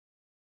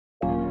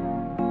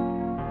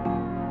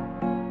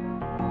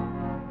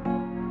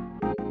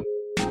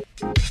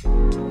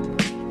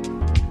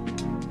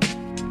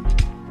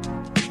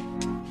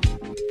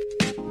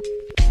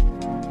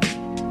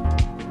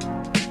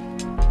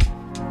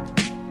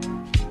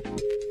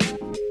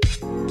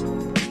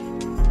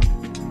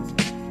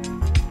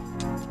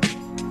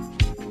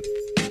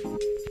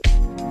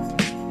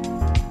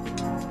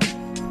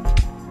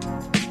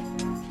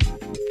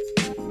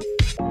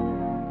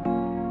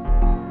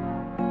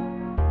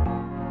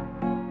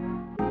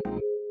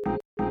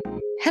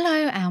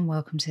Hello and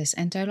welcome to this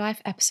Endo Life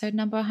episode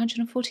number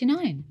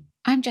 149.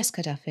 I'm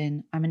Jessica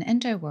Duffin. I'm an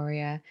endo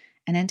warrior,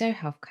 an endo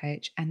health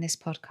coach, and this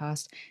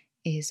podcast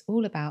is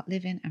all about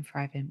living and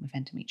thriving with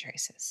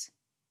endometriosis.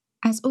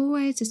 As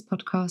always, this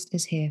podcast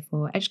is here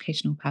for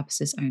educational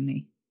purposes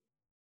only.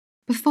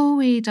 Before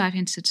we dive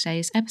into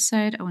today's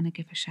episode, I want to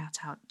give a shout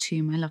out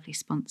to my lovely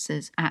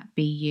sponsors at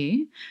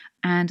BU,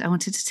 and I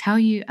wanted to tell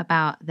you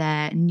about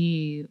their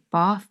new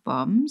bath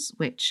bombs,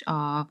 which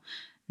are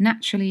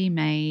naturally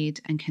made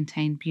and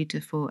contain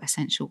beautiful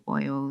essential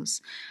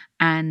oils,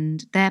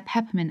 and their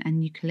peppermint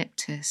and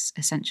eucalyptus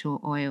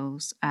essential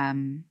oils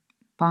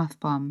bath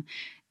bomb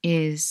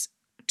is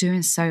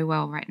doing so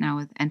well right now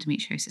with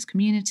endometriosis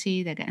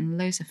community. They're getting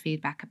loads of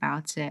feedback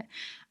about it,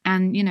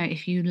 and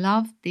if you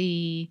love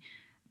the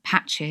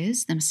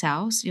patches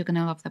themselves, you're going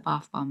to love the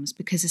bath bombs,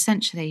 because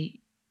essentially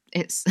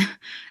it's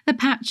the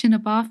patch in a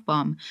bath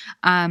bomb.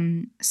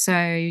 So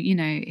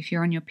if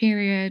you're on your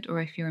period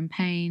or if you're in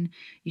pain,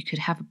 you could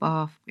have a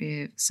bath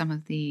with some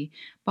of the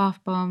bath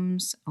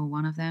bombs or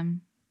one of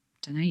them.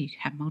 Don't know, you could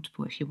have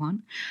multiple if you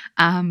want.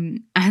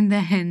 And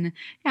then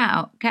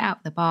get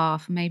out the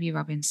bath, maybe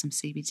rub in some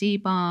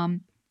CBD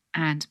balm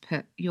and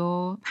put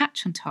your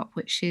patch on top,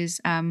 which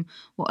is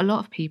what a lot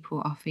of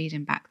people are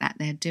feeding back that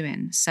they're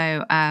doing.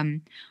 So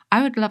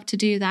I would love to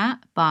do that,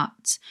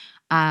 but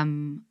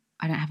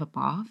I don't have a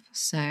bath,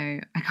 so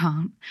I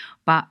can't.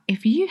 But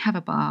if you have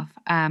a bath,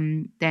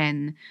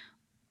 then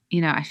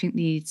I think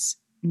these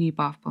new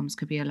bath bombs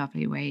could be a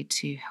lovely way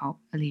to help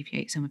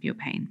alleviate some of your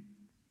pain.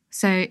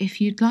 So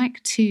if you'd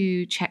like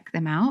to check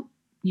them out,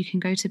 you can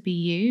go to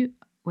BU,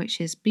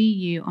 which is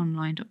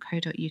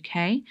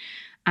buonline.co.uk,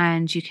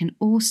 and you can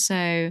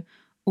also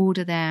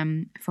order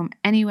them from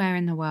anywhere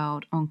in the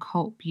world on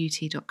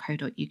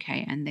cultbeauty.co.uk,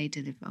 and they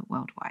deliver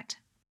worldwide.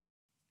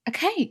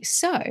 Okay,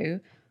 so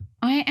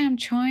I am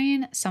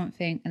trying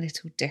something a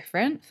little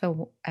different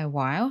for a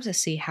while to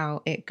see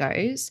how it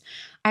goes.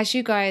 As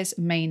you guys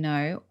may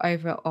know,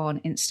 over on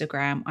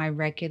Instagram, I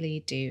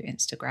regularly do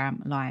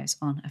Instagram lives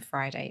on a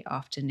Friday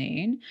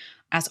afternoon,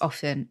 as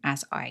often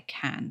as I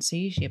can. So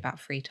usually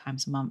about 3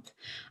 times a month.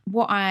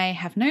 What I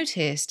have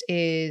noticed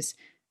is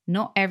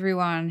not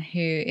everyone who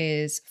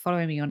is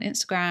following me on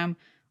Instagram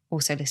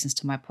also listens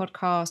to my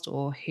podcast,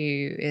 or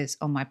who is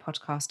on my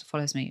podcast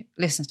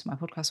listens to my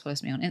podcast,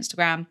 follows me on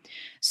Instagram.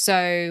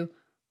 So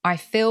I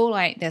feel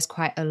like there's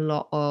quite a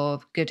lot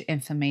of good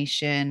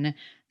information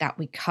that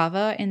we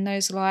cover in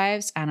those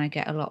lives, and I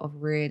get a lot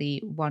of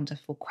really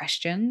wonderful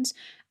questions.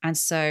 And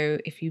so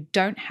if you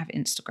don't have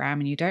Instagram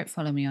and you don't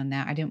follow me on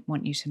there, I didn't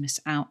want you to miss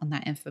out on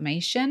that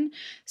information.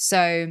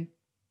 So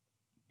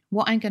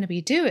what I'm going to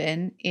be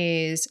doing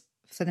is,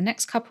 for the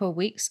next couple of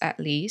weeks at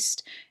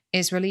least,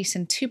 is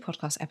releasing 2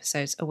 podcast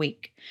episodes a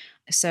week.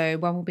 So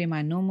one will be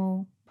my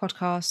normal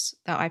podcast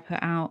that I put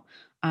out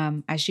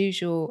as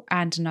usual,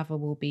 and another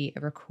will be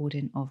a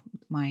recording of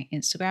my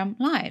Instagram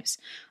lives.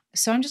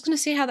 So I'm just going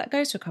to see how that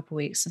goes for a couple of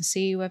weeks and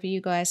see whether you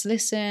guys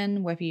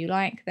listen, whether you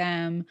like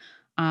them.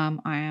 I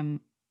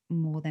am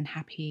more than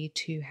happy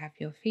to have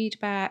your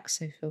feedback,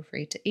 so feel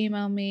free to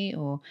email me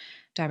or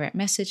direct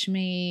message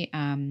me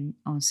on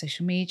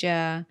social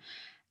media.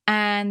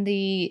 And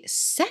the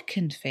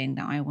second thing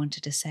that I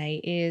wanted to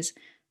say is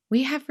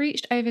we have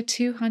reached over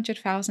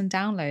 200,000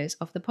 downloads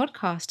of the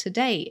podcast to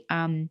date.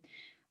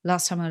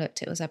 Last time I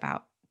looked, it was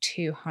about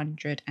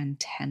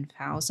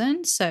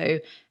 210,000. So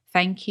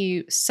thank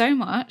you so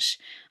much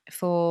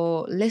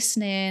for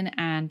listening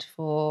and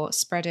for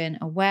spreading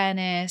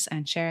awareness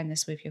and sharing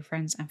this with your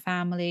friends and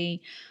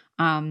family.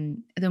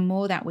 The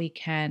more that we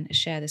can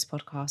share this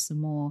podcast, the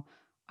more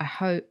I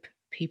hope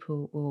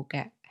people will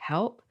get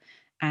help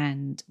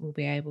and will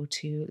be able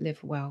to live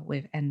well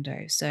with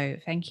endo. So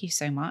thank you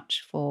so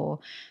much for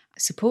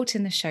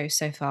supporting the show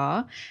so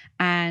far.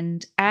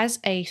 And as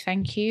a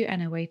thank you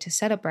and a way to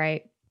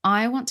celebrate,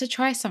 I want to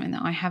try something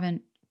that I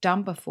haven't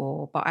done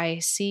before, but I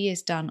see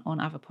is done on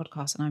other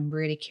podcasts, and I'm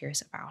really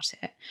curious about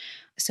it.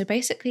 So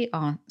basically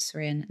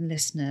answering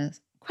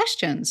listeners'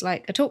 questions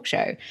like a talk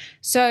show.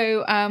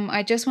 So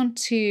I just want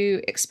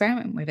to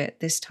experiment with it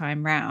this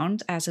time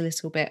round as a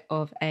little bit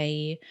of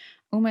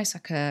almost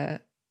like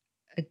a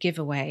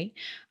giveaway.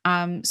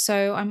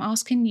 So I'm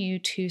asking you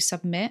to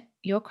submit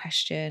your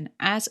question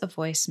as a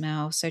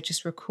voicemail. So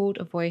just record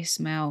a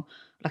voicemail,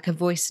 like a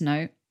voice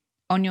note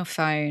on your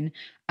phone.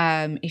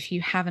 If you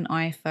have an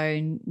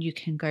iPhone, you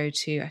can go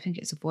to, I think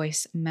it's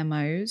voice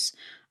memos.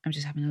 I'm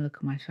just having a look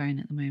at my phone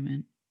at the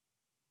moment.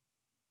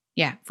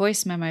 Yeah,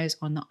 voice memos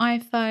on the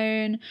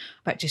iPhone,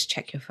 but just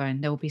check your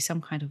phone. There will be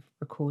some kind of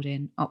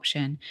recording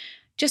option.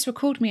 Just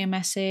record me a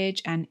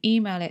message and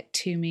email it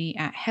to me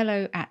at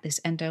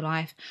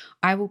hello@thisendolife.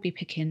 I will be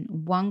picking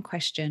one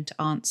question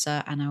to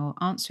answer, and I will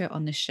answer it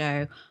on the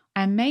show.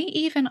 I may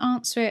even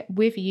answer it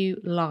with you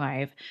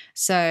live.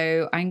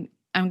 So I'm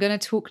going to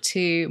talk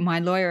to my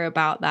lawyer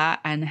about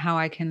that and how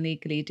I can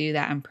legally do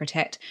that and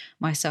protect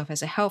myself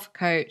as a health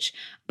coach.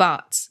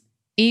 But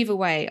either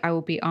way, I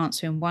will be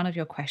answering one of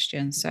your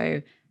questions.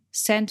 So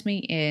send me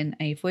in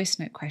a voice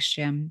note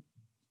question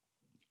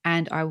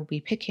and I will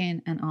be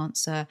picking an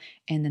answer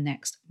in the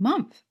next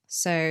month.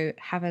 So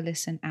have a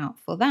listen out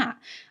for that.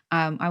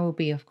 I will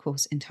be, of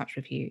course, in touch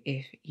with you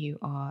if you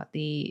are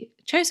the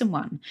chosen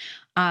one.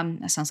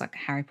 That sounds like a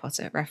Harry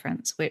Potter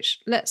reference, which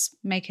let's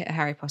make it a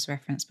Harry Potter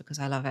reference because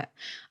I love it.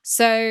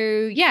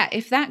 So yeah,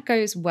 if that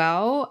goes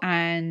well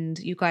and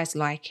you guys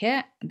like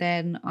it,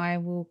 then I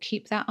will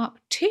keep that up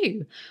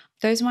too.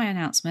 Those are my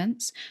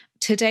announcements.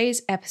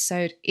 Today's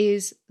episode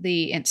is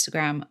the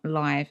Instagram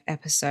live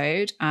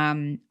episode.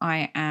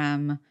 I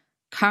am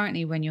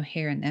currently, when you're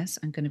hearing this,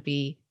 I'm going to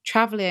be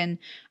traveling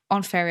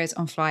on ferries,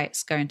 on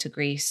flights, going to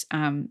Greece.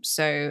 And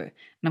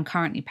I'm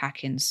currently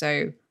packing.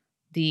 So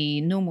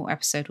the normal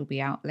episode will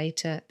be out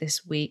later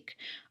this week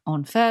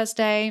on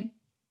Thursday.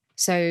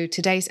 So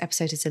today's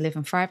episode is to Live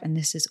and Thrive, and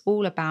this is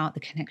all about the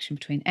connection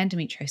between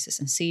endometriosis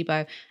and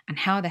SIBO and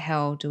how the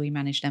hell do we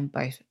manage them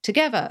both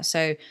together.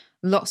 So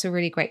lots of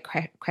really great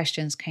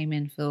questions came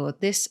in for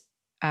this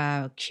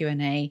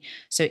Q&A.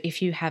 So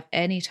if you have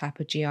any type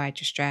of GI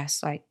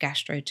distress, like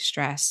gastro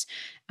distress,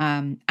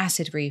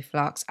 acid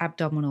reflux,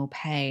 abdominal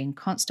pain,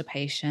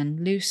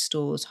 constipation, loose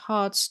stools,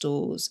 hard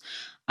stools,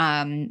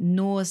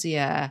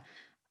 nausea,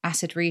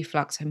 acid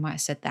reflux, I might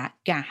have said that,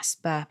 gas,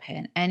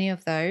 burping, any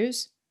of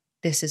those,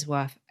 this is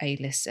worth a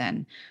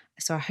listen.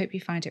 So I hope you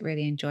find it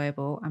really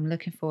enjoyable. I'm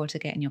looking forward to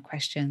getting your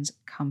questions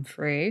come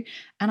through.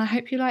 And I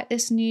hope you like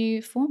this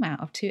new format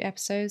of 2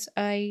 episodes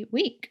a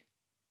week.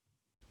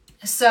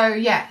 So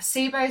yeah,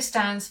 SIBO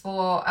stands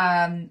for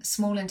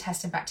small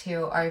intestine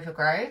bacterial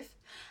overgrowth.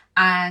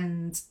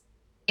 And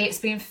it's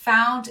been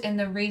found in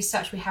the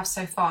research we have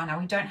so far. Now,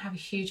 we don't have a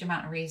huge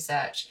amount of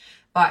research,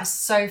 but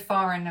so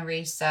far in the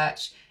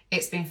research,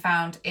 it's been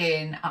found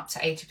in up to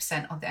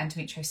 80% of the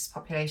endometriosis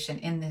population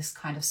in this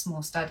kind of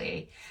small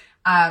study.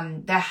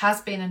 There has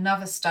been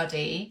another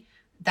study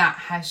that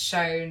has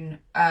shown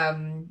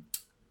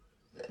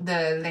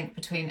the link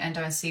between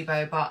endo and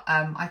SIBO, but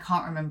I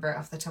can't remember it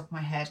off the top of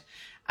my head.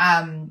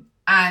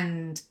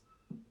 And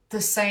the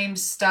same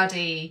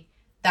study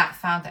that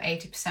found the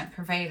 80%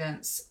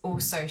 prevalence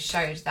also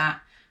showed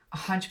that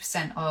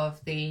 100%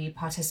 of the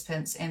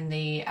participants in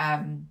the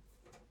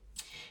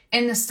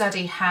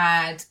study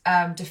had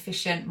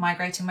deficient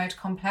migrating motor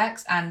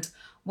complex. And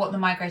what the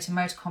migrating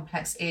motor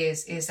complex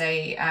is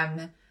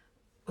a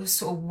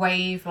sort of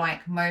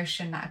wave-like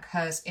motion that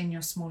occurs in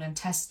your small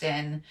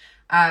intestine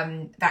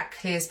that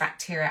clears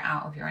bacteria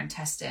out of your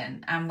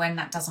intestine. And when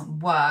that doesn't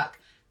work,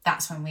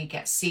 that's when we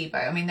get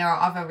SIBO. I mean, there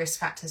are other risk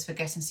factors for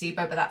getting SIBO,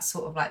 but that's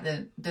sort of like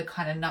the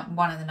kind of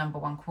one of the number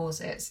one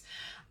causes.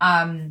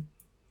 And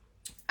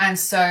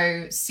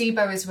so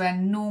SIBO is where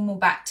normal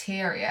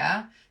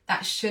bacteria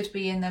that should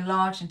be in the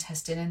large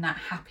intestine, in that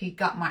happy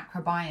gut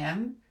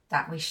microbiome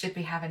that we should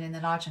be having in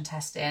the large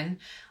intestine,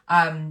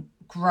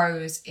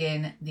 grows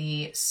in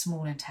the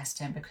small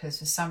intestine because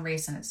for some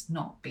reason it's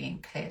not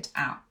being cleared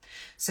out.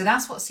 So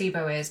that's what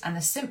SIBO is. And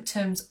the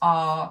symptoms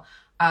are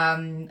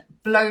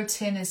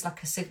bloating is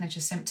like a signature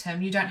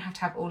symptom. You don't have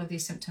to have all of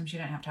these symptoms. You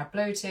don't have to have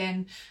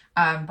bloating,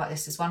 but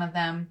this is one of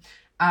them.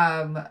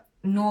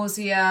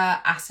 Nausea,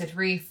 acid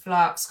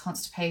reflux,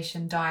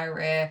 constipation,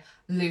 diarrhea,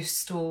 loose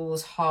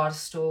stools, hard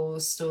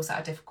stools, stools that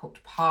are difficult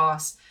to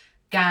pass,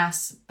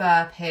 gas,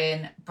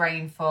 burping,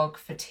 brain fog,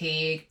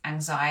 fatigue,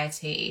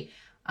 anxiety,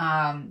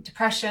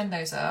 depression.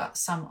 Those are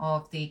some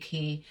of the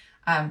key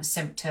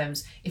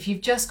symptoms. If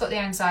you've just got the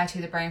anxiety,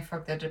 the brain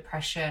fog, the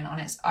depression on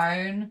its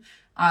own,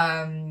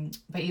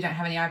 but you don't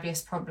have any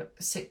IBS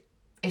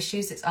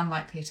issues, it's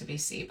unlikely to be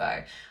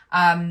SIBO.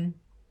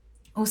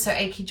 Also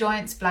achy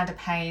joints, bladder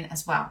pain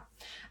as well.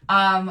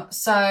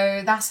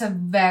 So that's a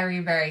very,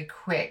 very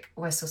quick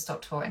whistle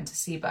stop tour into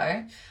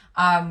SIBO.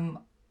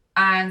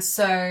 And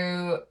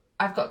so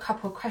I've got a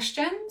couple of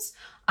questions.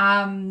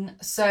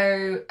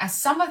 So as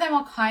some of them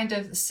are kind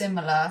of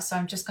similar, so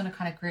I'm just going to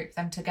kind of group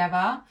them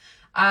together.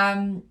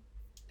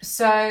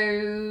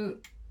 So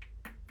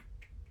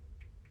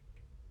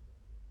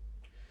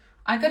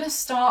I'm going to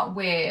start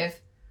with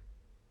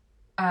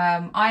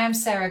I am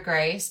Sarah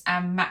Grace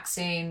and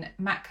Maxine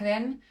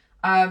Macklin.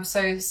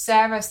 So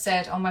Sarah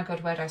said, oh my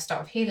God, where do I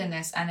start with healing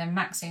this? And then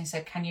Maxine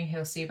said, can you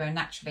heal SIBO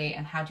naturally?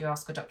 And how do you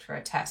ask a doctor for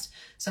a test?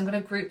 So I'm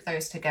going to group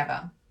those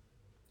together.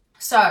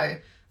 So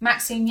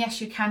Maxine,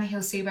 yes, you can heal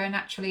SIBO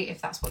naturally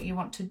if that's what you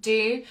want to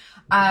do.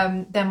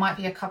 There might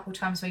be a couple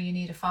times where you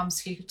need a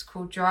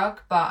pharmaceutical drug,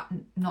 but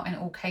not in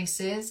all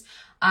cases.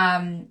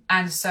 And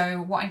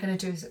so what I'm going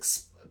to do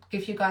is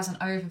give you guys an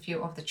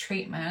overview of the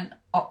treatment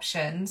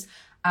options,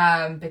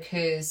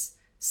 because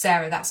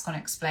Sarah, that's going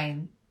to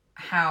explain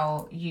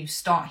how you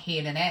start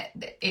healing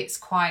it. It's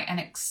quite an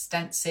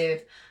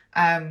extensive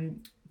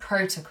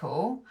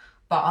protocol,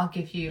 but I'll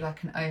give you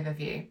like an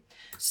overview.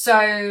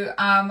 So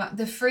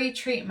the 3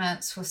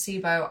 treatments for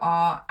SIBO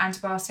are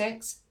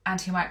antibiotics,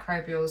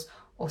 antimicrobials,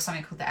 or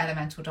something called the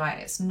elemental diet.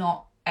 It's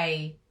not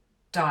a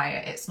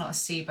diet. It's not a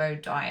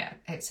SIBO diet.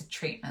 It's a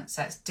treatment.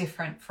 So it's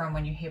different from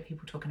when you hear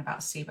people talking about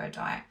a SIBO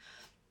diet.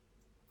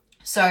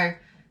 So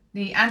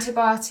the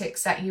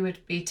antibiotics that you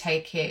would be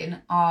taking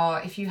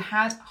are, if you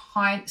had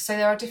so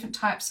there are different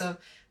types of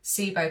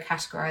SIBO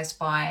categorized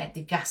by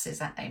the gases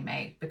that they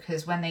make,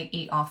 because when they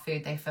eat our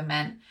food, they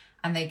ferment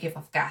and they give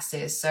off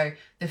gases. So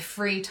the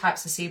 3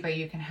 types of SIBO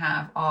you can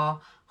have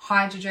are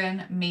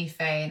hydrogen,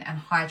 methane, and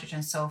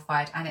hydrogen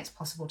sulfide, and it's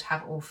possible to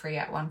have all 3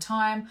 at one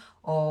time,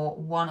 or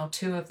 1 or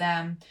 2 of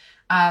them.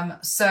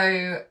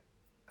 So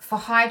for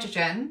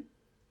hydrogen,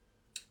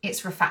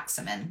 it's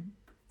rifaximin.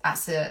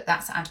 That's the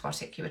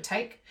antibiotic you would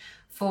take.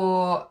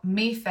 For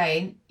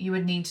methane, you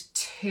would need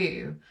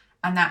 2,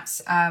 and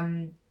that's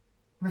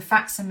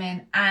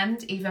rifaximin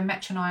and either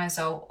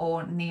metronidazole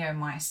or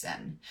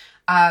neomycin.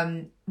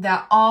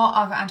 There are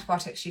other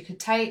antibiotics you could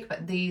take,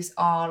 but these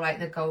are like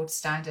the gold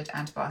standard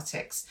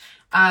antibiotics.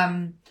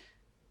 Hydrogen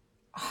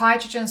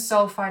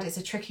sulfide is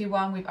a tricky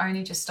one. We've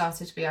only just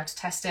started to be able to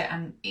test it,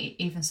 and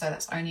even so,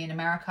 that's only in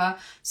America.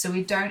 So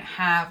we don't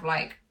have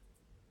like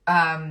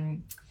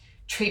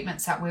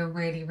treatments that we're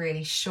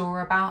really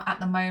sure about at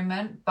the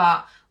moment.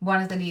 But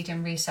one of the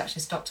leading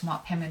researchers, Dr.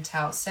 Mark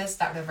Pimentel, says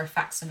that the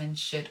rifaximin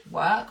should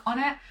work on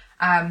it.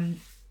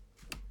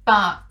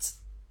 But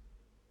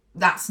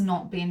that's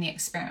not been the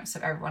experience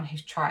of everyone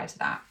who's tried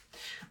that.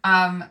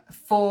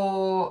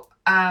 For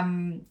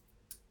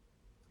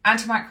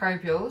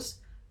antimicrobials,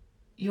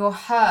 your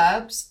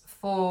herbs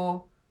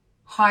for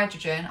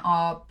hydrogen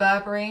are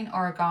berberine,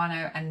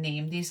 oregano, and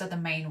neem. These are the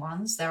main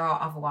ones. There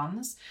are other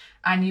ones.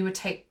 And you would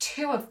take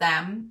 2 of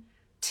them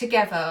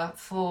together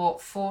for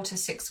 4 to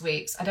 6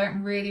 weeks. I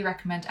don't really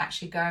recommend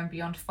actually going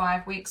beyond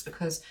 5 weeks,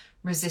 because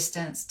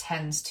resistance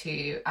tends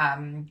to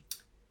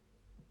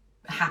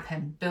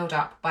build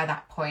up by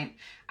that point,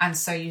 and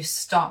so you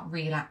start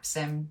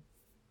relapsing.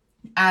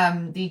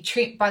 By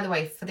the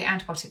way, for the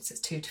antibiotics, it's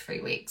 2 to 3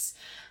 weeks.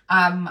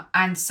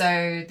 And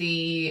so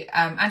the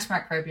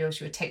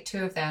antimicrobials, you would take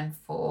 2 of them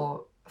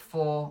for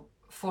 4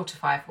 to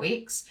 5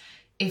 weeks.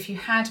 If you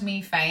had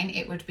methane,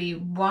 it would be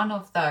 1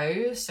 of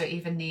those, so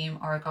either neem,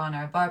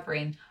 oregano, or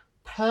berberine,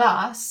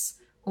 plus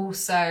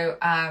also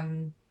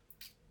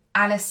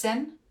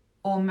allicin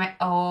or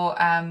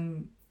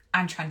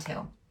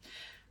antrantil.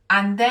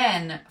 And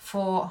then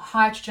for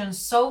hydrogen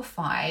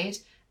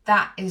sulfide,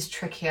 that is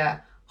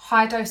trickier.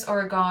 High dose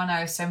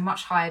oregano, so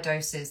much higher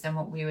doses than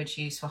what we would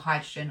use for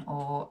hydrogen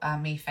or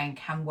methane,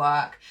 can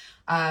work.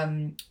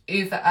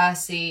 Uva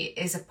ursi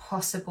is a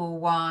possible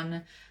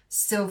one.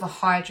 Silver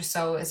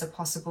hydrosol is a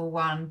possible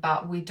one,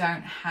 but we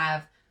don't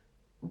have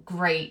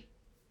great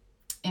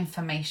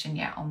information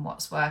yet on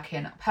what's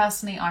working.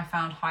 Personally, I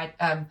found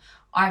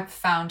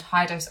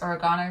high dose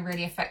oregano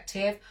really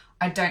effective.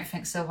 I don't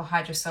think silver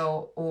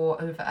hydrosol or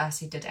uva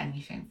ursi did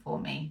anything for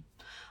me.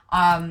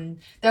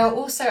 There are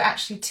also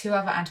actually 2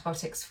 other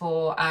antibiotics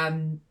for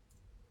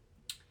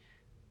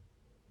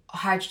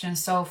hydrogen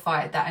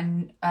sulfide that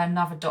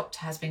another doctor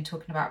has been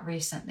talking about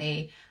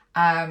recently,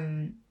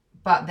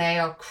 but they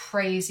are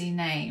crazy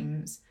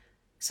names,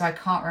 so I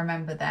can't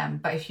remember them.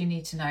 But if you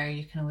need to know,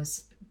 you can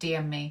always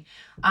DM me.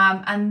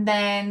 And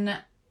then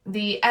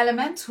the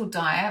elemental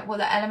diet, what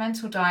the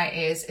elemental diet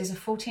is a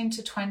 14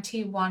 to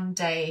 21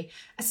 day,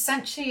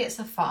 essentially it's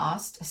a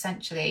fast,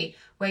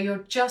 where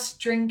you're just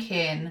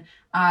drinking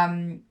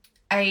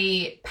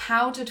a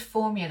powdered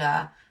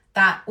formula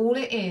that all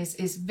it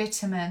is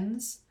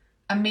vitamins,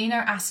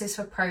 amino acids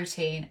for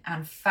protein,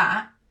 and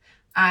fat,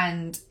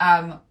 and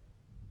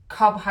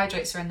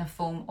carbohydrates are in the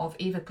form of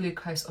either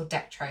glucose or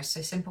dextrose,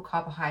 so simple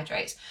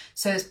carbohydrates.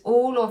 So it's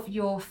all of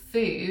your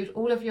food,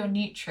 all of your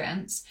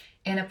nutrients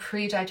in a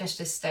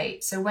pre-digested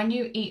state. So when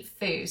you eat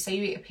food, say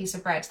you eat a piece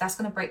of bread, that's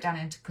going to break down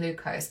into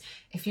glucose.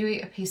 If you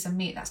eat a piece of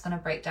meat, that's going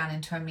to break down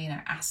into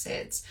amino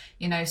acids,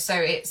 so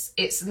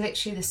it's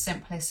literally the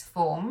simplest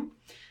form,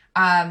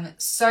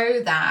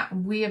 so that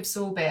we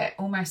absorb it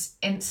almost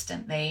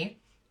instantly,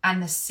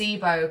 and the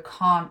SIBO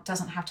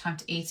doesn't have time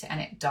to eat it,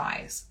 and it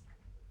dies.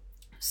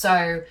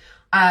 So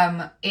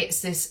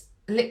it's this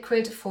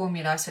liquid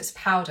formula, so it's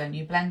powder, and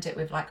you blend it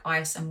with like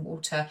ice and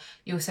water.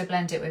 You also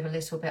blend it with a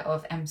little bit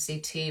of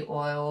MCT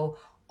oil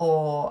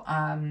or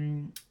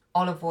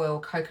olive oil,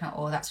 coconut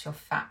oil, that's your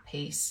fat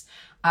piece.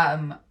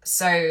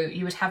 So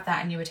you would have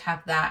that, and you would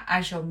have that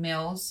as your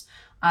meals.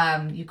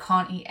 You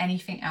can't eat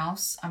anything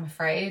else, I'm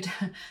afraid,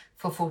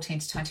 for 14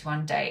 to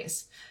 21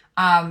 days.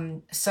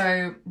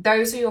 So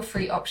those are your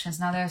 3 options.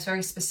 Now, there's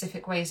very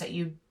specific ways that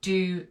you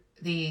do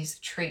these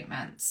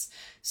treatments.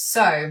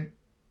 So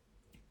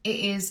it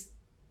is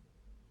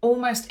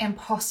almost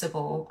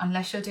impossible,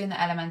 unless you're doing the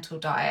elemental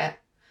diet,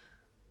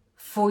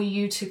 for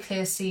you to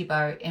clear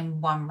SIBO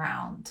in 1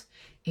 round.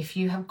 If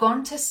you have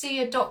gone to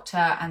see a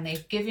doctor and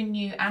they've given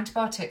you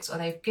antibiotics or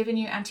they've given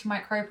you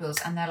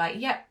antimicrobials and they're like,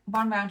 yep,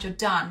 1 round, you're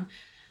done,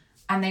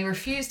 and they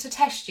refuse to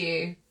test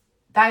you,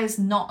 that is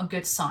not a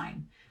good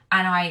sign.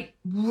 And I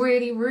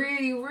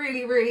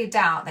really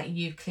doubt that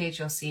you've cleared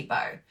your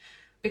SIBO,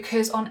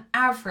 because on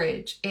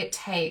average, it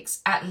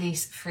takes at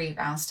least 3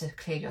 rounds to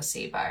clear your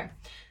SIBO.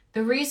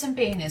 The reason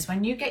being is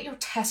when you get your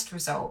test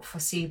result for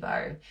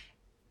SIBO,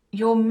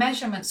 your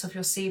measurements of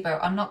your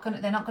SIBO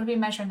they're not going to be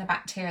measuring the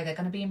bacteria, they're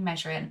going to be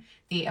measuring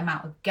the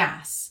amount of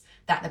gas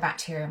that the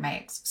bacteria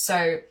makes.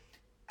 So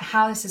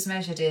how this is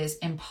measured is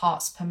in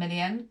parts per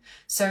million.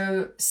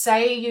 So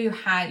say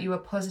you were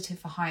positive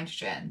for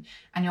hydrogen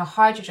and your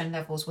hydrogen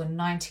levels were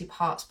 90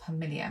 parts per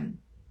million.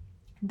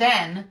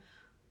 Then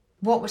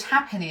what would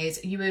happen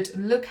is you would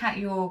look at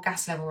your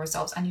gas level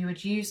results and you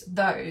would use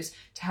those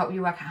to help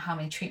you work out how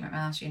many treatment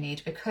rounds you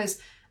need, because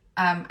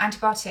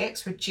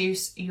antibiotics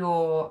reduce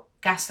your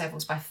gas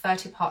levels by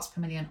 30 parts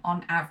per million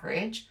on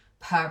average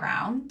per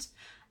round.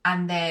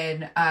 And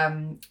then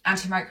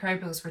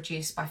antimicrobials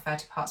reduced by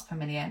 30 parts per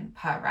million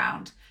per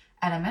round.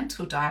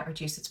 Elemental diet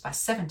reduces by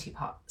 70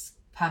 parts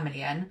per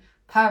million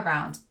per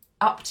round,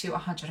 up to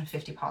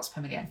 150 parts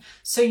per million.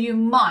 So you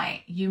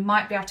might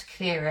be able to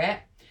clear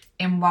it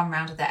in one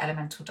round of their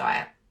elemental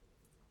diet,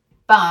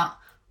 but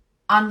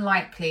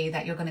unlikely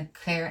that you're going to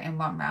clear it in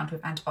one round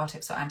with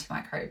antibiotics or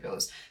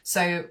antimicrobials.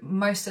 So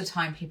most of the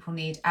time people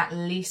need at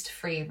least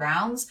 3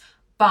 rounds.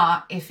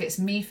 But if it's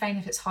methane,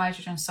 if it's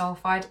hydrogen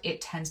sulfide,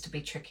 it tends to be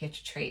trickier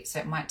to treat. So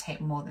it might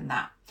take more than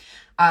that.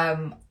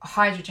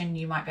 Hydrogen,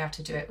 you might be able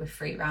to do it with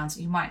 3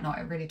 rounds. You might not.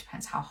 It really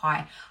depends how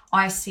high.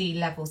 I see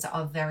levels that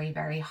are very,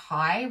 very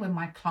high with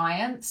my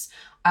clients.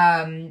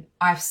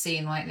 I've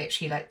seen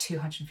literally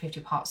 250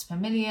 parts per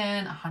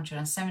million,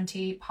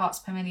 170 parts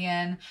per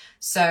million.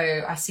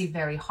 So I see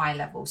very high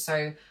levels.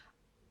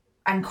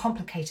 And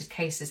complicated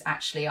cases,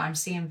 actually. I'm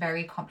seeing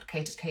very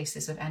complicated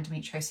cases of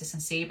endometriosis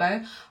and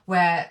SIBO,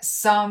 where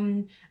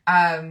some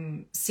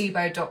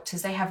SIBO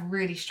doctors, they have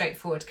really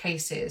straightforward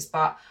cases,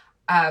 but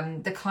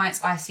the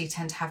clients I see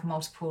tend to have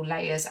multiple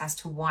layers as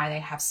to why they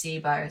have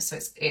SIBO. So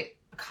it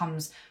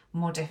becomes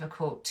more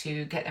difficult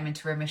to get them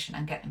into remission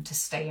and get them to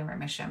stay in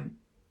remission.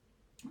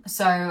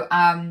 So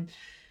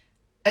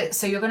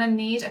you're going to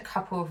need a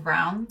couple of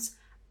rounds.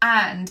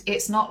 And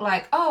it's not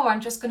like, oh, I'm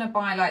just going to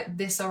buy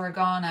this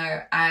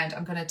oregano and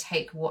I'm going to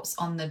take what's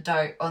on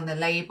the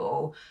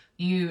label.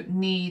 You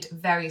need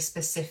very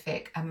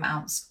specific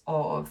amounts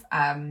of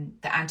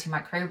the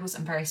antimicrobials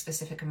and very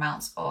specific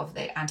amounts of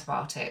the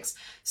antibiotics.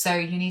 So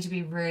you need to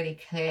be really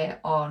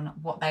clear on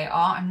what they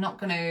are. I'm not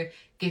going to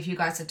give you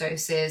guys the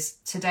doses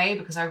today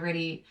because I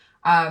really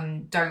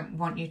don't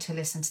want you to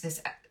listen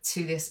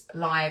to this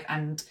live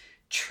and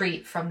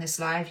treat from this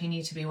live. You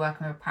need to be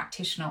working with a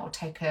practitioner or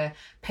take a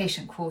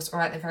patient course,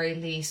 or at the very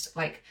least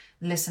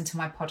listen to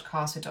my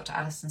podcast with Dr.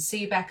 Alison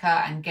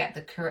Seebecker and get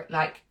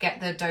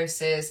the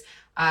doses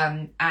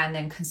and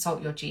then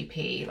consult your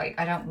GP.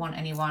 I don't want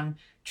anyone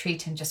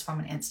treating just from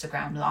an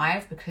Instagram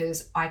live,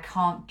 because I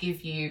can't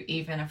give you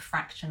even a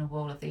fraction of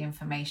all of the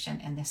information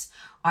in this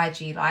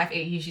IG live.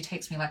 It usually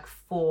takes me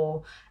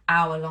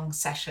 4-hour-long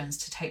sessions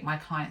to take my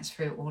clients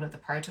through all of the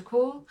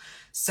protocol.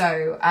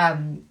 So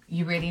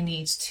you really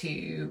need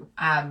to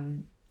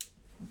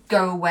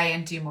go away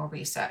and do more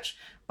research.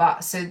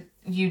 But so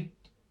you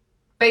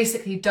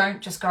basically don't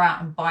just go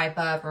out and buy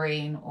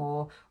berberine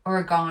or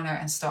oregano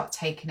and start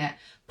taking it.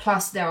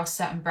 Plus there are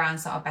certain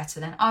brands that are better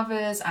than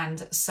others,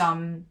 and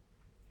some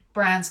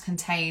brands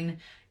contain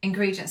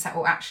ingredients that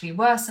will actually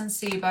worsen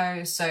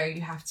SIBO. So you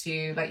have to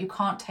you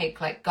can't take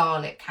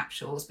garlic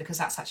capsules, because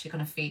that's actually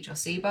going to feed your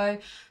SIBO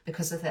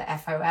because of the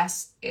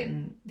FOS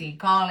in the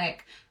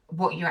garlic.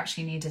 What you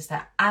actually need is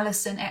the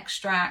allicin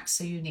extract.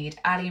 So you need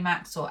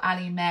Alimax or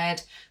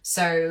Alimed.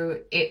 So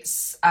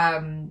it's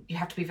you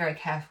have to be very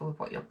careful with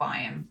what you're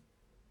buying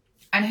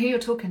and who you're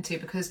talking to,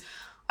 because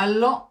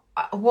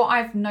what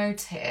I've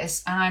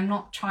noticed, and I'm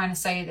not trying to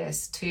say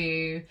this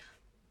to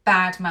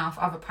badmouth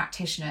other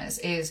practitioners,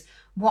 is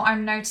what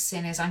I'm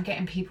noticing is I'm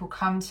getting people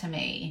come to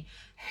me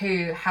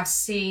who have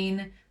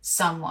seen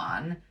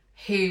someone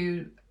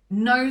who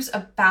knows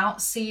about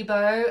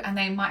SIBO, and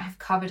they might have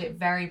covered it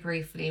very,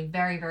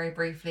 very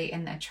briefly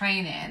in their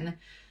training,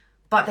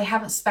 but they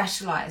haven't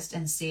specialized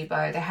in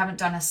SIBO. They haven't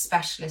done a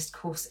specialist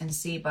course in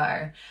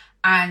SIBO,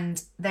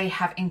 and they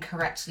have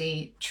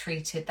incorrectly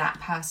treated that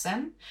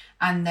person,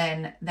 and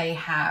then they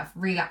have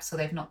relapsed or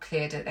they've not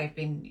cleared it. They've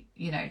been,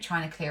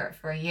 trying to clear it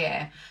for a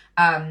year.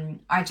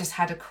 I just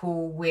had a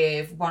call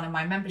with one of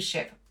my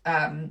membership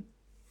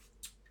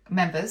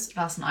members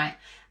last night,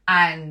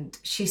 and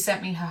she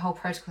sent me her whole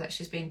protocol that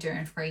she's been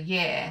doing for a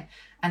year,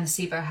 and the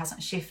SIBO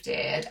hasn't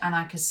shifted, and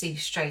I could see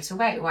straight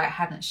away why it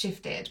hadn't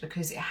shifted,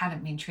 because it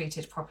hadn't been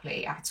treated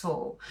properly at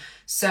all.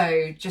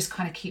 So just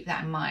kind of keep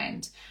that in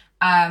mind.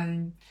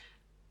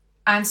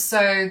 And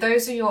so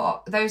those are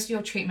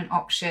your treatment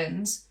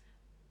options.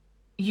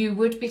 You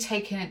would be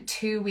taking a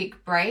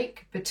 2-week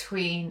break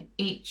between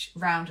each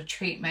round of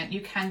treatment.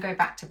 You can go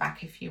back to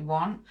back if you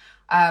want,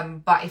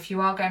 but if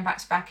you are going back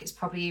to back, it's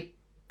probably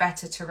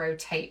better to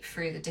rotate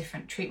through the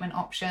different treatment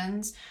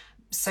options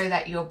so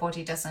that your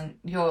body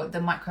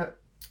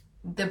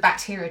the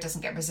bacteria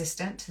doesn't get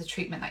resistant to the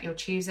treatment that you're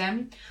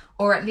choosing,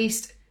 or at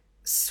least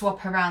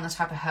swap around the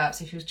type of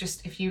herbs.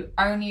 If you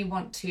only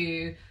want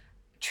to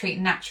treat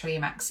naturally,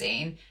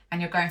 Maxine, and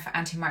you're going for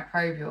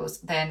antimicrobials,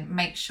 then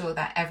make sure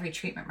that every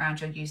treatment round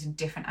you're using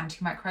different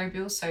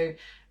antimicrobials, so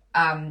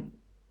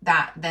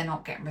that they're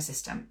not getting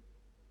resistant.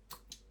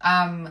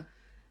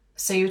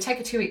 So you take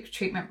a 2-week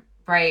treatment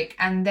break,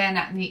 and then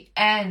at the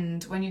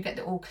end, when you get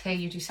the all clear,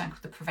 you do something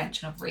called the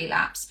prevention of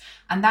relapse,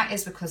 and that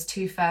is because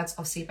 2/3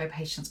 of SIBO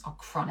patients are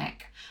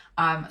chronic.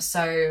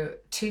 So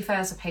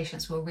 2/3 of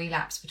patients will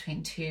relapse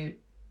between 2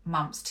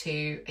 months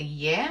to a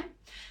year,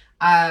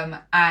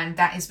 and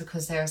that is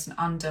because there is an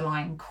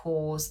underlying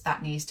cause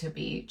that needs to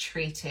be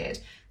treated.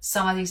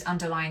 Some of these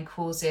underlying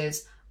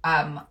causes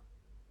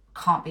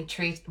can't be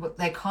treated,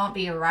 they can't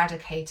be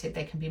eradicated,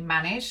 they can be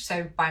managed.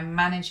 So by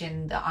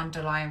managing the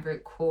underlying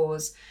root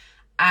cause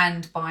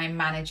and by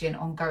managing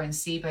ongoing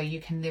SIBO,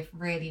 you can live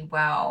really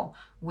well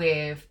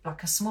with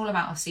like a small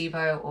amount of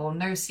SIBO or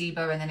no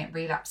SIBO, and then it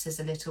relapses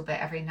a little bit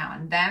every now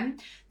and then.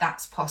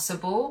 That's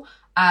possible.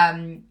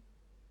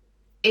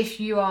 If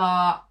you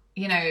are,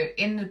 you know,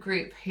 in the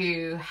group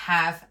who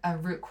have a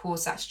root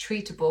cause that's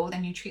treatable,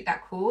 then you treat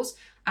that cause,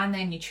 and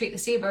then you treat the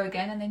SIBO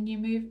again, and then you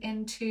move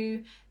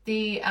into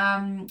the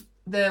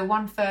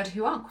 1/3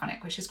 who aren't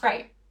chronic, which is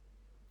great.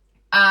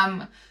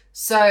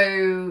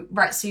 So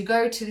you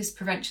go to this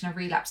prevention of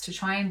relapse to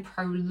try and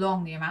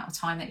prolong the amount of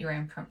time that you're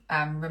in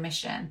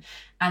remission,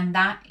 and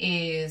that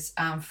is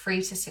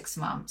 3 to 6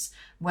 months,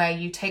 where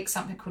you take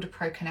something called a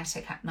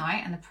prokinetic at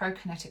night, and the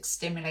prokinetic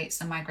stimulates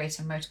the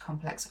migrating motor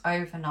complex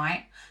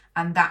overnight,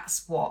 and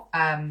that's what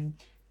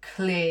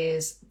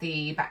clears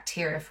the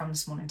bacteria from the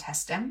small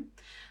intestine.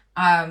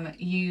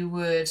 You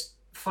would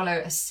follow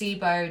a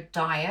SIBO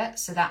diet,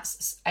 so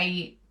that's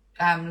a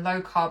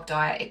low carb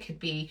diet. It could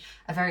be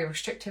a very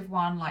restrictive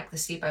one like the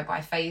SIBO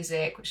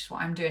biphasic, which is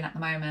what I'm doing at the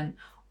moment,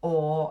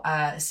 or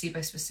a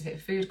SIBO specific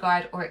food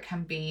guide, or it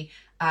can be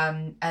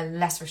a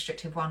less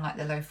restrictive one like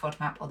the low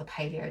FODMAP or the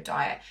paleo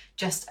diet,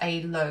 just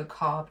a low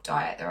carb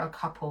diet. There are a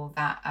couple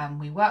that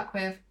we work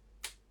with.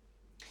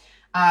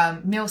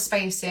 Meal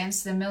spacing,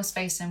 so the meal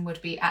spacing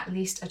would be at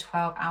least a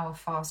 12-hour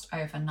fast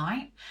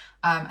overnight,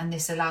 and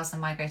this allows the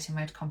migrating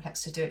motor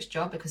complex to do its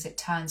job because it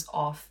turns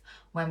off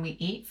when we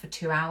eat for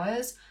 2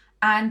 hours,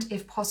 and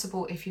if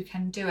possible, if you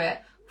can do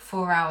it,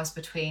 4 hours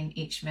between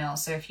each meal.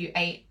 So if you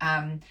ate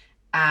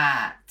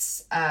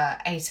at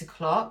 8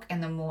 o'clock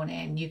in the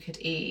morning, you could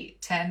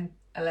eat 10,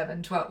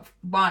 11, 12,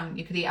 1,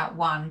 you could eat at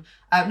 1,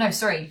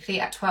 you could eat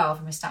at 12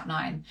 and missed out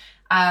 9.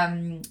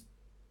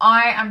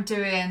 I am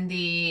doing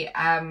the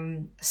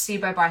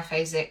SIBO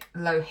biphasic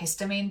low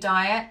histamine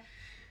diet.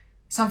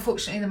 It's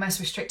unfortunately the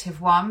most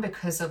restrictive one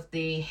because of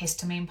the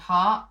histamine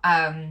part.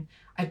 I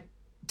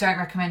don't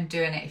recommend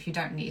doing it if you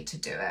don't need to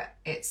do it.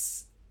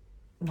 It's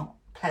not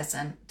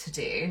pleasant to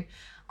do.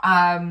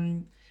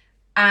 And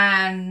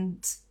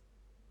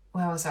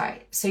where was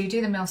I? So you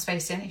do the meal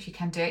spacing if you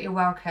can do it. You're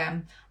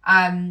welcome.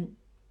 And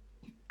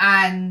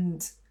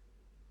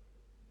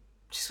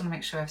just want to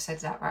make sure I've said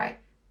that right.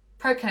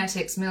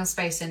 Prokinetics, meal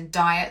spacing,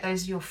 diet,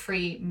 those are your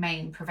 3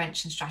 main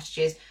prevention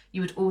strategies. You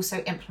would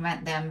also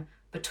implement them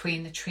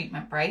between the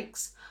treatment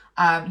breaks.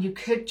 You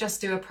could just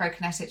do a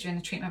prokinetic during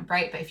the treatment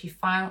break, but if you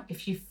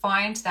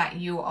find that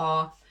you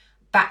are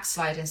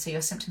backsliding, so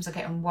your symptoms are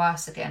getting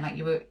worse again, like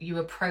you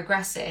were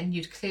progressing,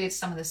 you'd cleared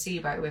some of the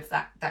SIBO with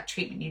that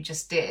treatment you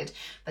just did,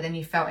 but then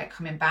you felt it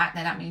coming back,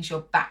 then that means you're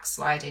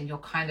backsliding, the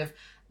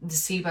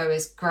SIBO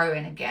is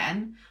growing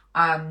again.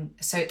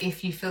 So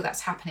if you feel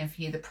that's happening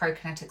for you, the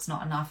prokinetic's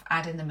not enough,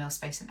 add in the meal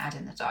space and add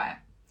in the diet.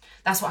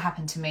 That's what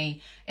happened to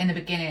me in the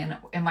beginning.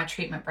 In my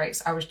treatment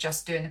breaks, I was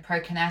just doing the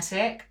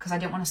prokinetic because I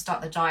didn't want to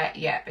start the diet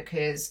yet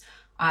because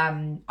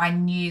I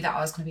knew that I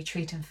was going to be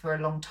treating for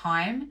a long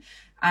time,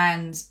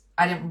 and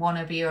I didn't want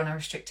to be on a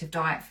restrictive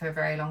diet for a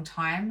very long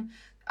time.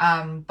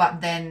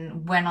 But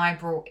then when I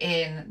brought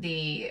in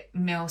the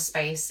meal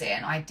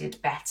spacing, I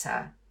did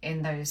better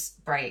in those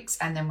breaks,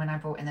 and then when I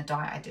brought in the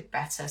diet, I did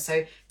better.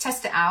 So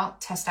test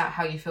out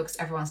how you feel, because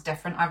everyone's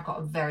different. I've got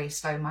a very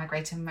slow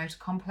migrating motor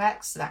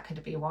complex, so that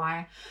could be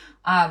why.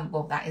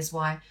 That is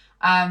why.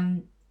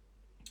 And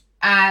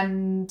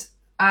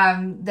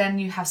then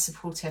you have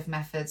supportive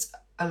methods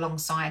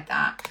alongside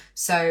that.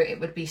 So it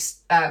would be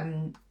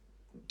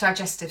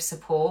digestive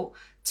support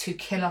to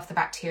kill off the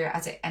bacteria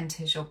as it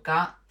enters your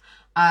gut.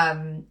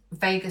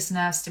 Vagus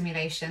nerve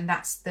stimulation,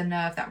 that's the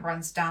nerve that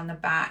runs down the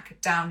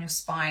back, down your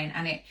spine,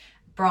 and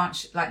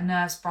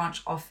nerves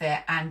branch off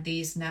it, and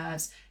these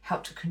nerves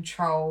help to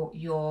control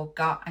your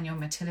gut and your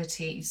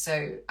motility.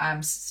 So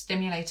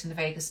stimulating the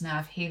vagus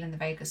nerve, healing the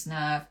vagus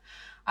nerve,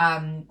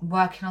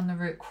 working on the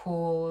root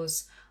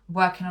cause,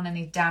 working on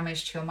any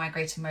damage to your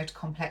migrating motor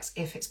complex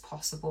if it's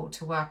possible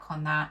to work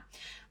on that.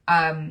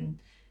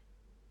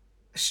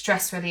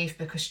 Stress relief,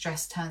 because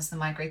stress turns the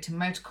migrating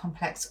motor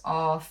complex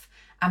off,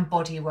 and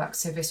body work,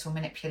 so visceral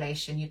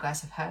manipulation. You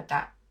guys have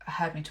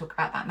heard me talk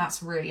about that, and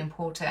that's really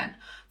important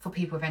for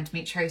people with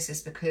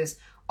endometriosis because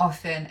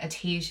often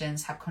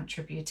adhesions have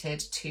contributed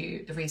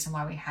to the reason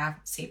why we have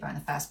SIBO in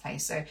the first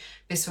place. So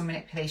visceral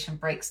manipulation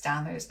breaks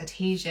down those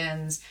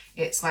adhesions.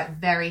 It's like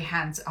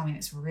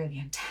it's really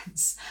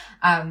intense,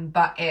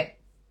 but it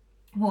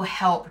will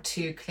help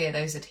to clear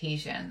those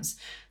adhesions.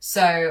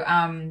 So just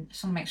want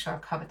to make sure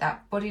I've covered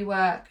that. Body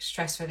work,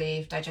 stress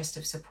relief,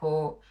 digestive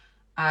support,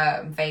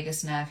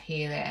 vagus nerve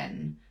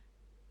healing.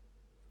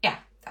 Yeah,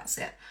 That's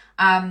it.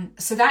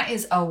 So that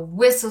is a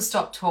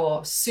whistle-stop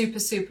tour,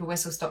 super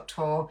whistle-stop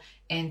tour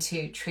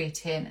into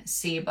treating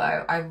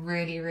SIBO. I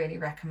really, really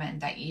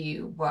recommend that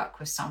you work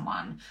with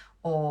someone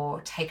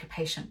or take a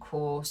patient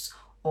course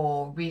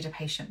or read a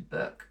patient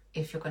book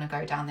if you're going to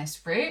go down this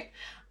route.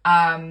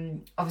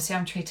 Obviously,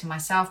 I'm treating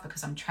myself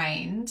because I'm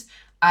trained.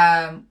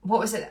 What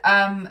was it?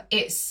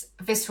 It's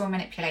visceral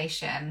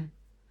manipulation.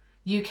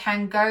 You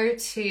can go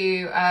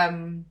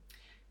to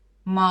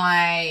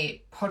my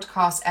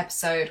podcast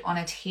episode on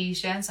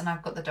adhesions, and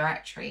I've got the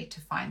directory to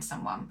find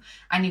someone.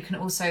 And you can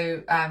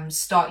also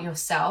start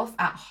yourself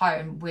at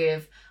home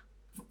with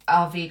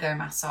our Vigo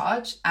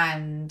massage.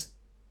 And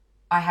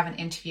I have an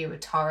interview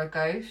with Tara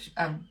Ghosh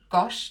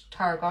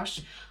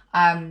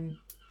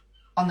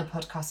on the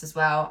podcast as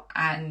well,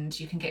 and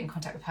you can get in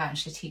contact with her and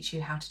she'll teach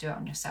you how to do it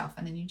on yourself,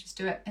 and then you just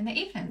do it in the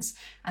evenings,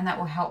 and that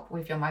will help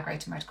with your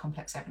migrator motor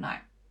complex overnight.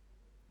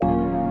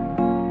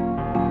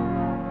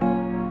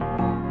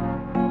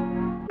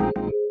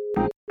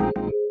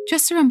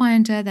 Just a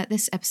reminder that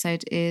this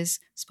episode is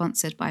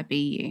sponsored by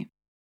BU.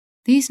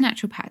 These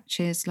natural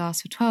patches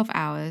last for 12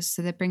 hours,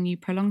 so they bring you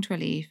prolonged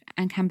relief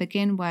and can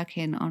begin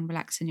working on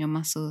relaxing your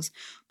muscles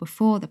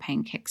before the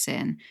pain kicks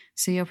in,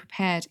 so you're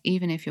prepared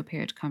even if your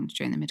period comes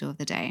during the middle of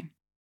the day.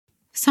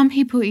 Some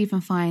people even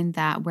find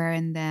that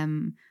wearing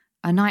them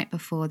a night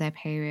before their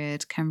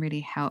period can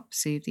really help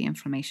soothe the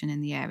inflammation in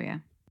the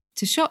area.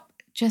 To shop,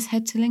 just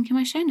head to the link in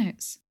my show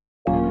notes.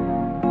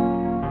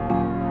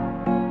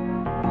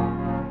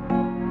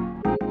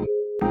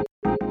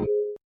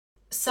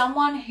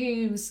 Someone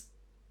whose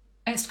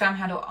Instagram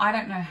handle I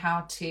don't know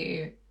how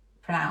to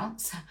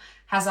pronounce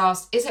has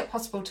asked, is it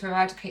possible to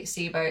eradicate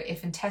SIBO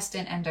if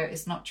intestine endo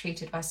is not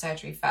treated by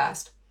surgery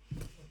first?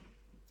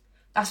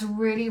 That's a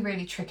really,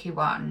 really tricky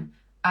one.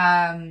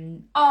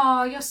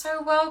 Oh, you're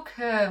so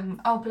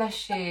welcome. Oh,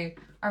 bless you.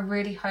 I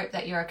really hope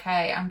that you're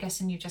okay. I'm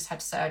guessing you just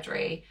had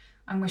surgery.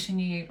 I'm wishing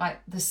you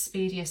like the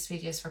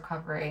speediest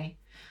recovery.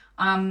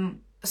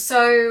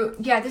 So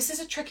yeah, this is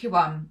a tricky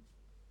one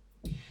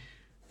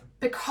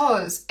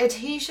because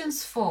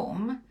adhesions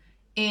form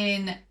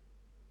in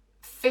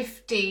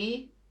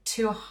 50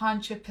 to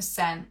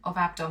 100% of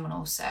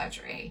abdominal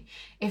surgery.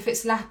 If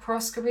it's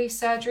laparoscopy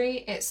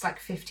surgery, it's like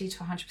 50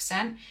 to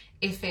 100%.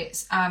 If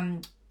it's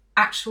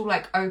actual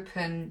like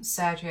open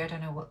surgery, I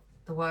don't know what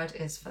the word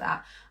is for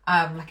that,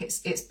 like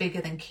it's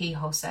bigger than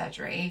keyhole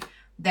surgery,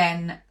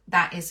 then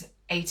that is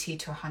 80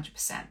 to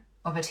 100%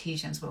 of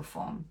adhesions will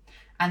form.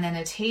 And then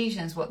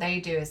adhesions, what they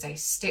do is they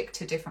stick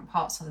to different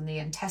parts of the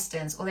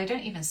intestines, or they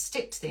don't even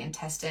stick to the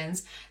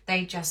intestines.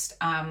 They just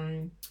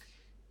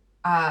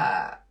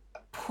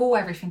pull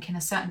everything in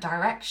a certain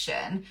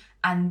direction,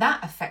 and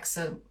that affects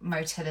the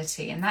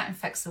motility, and that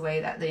affects the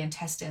way that the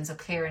intestines are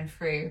clearing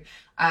through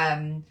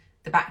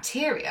the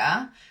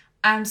bacteria.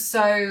 And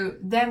so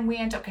then we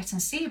end up getting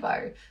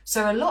SIBO.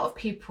 So a lot of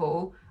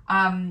people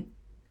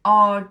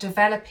are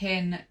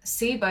developing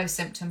SIBO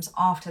symptoms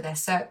after their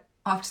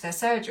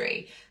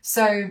surgery.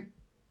 So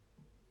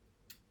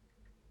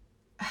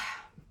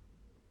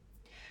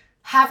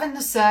having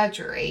the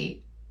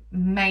surgery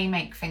may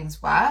make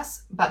things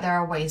worse, but there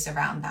are ways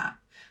around that.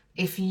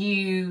 If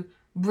you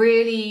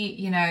really,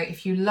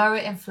 if you lower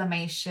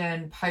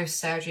inflammation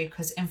post-surgery,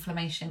 because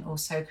inflammation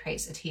also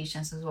creates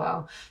adhesions as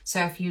well.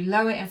 So if you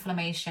lower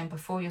inflammation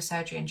before your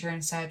surgery and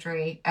during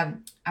surgery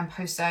and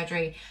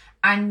post-surgery,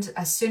 and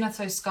as soon as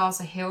those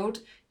scars are healed,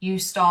 you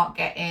start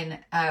getting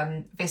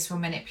visceral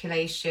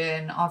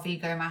manipulation, our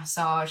Vigo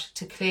massage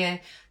to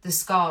clear the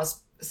scar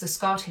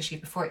tissue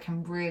before it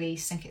can really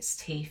sink its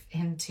teeth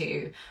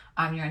into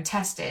your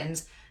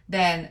intestines,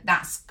 then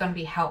that's going to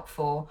be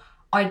helpful.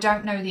 I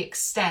don't know the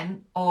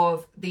extent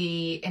of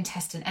the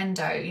intestine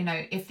endo.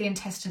 If the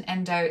intestine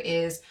endo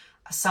is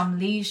some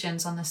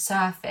lesions on the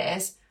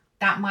surface,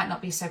 that might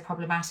not be so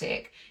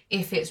problematic.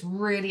 If it's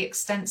really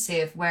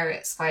extensive, where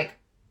it's like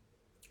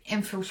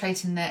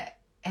infiltrating the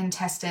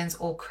intestines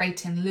or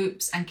creating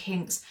loops and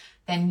kinks,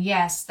 then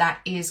yes, that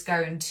is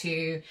going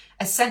to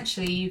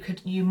essentially,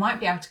 you might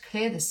be able to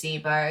clear the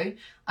SIBO.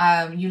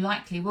 You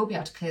likely will be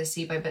able to clear the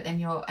SIBO, but then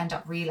you'll end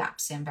up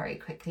relapsing very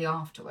quickly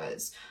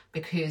afterwards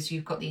because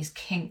you've got these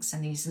kinks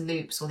and these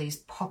loops or these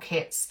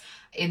pockets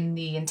in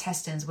the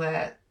intestines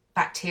where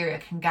bacteria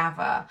can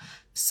gather.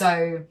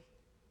 So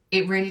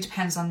it really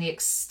depends on the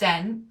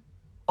extent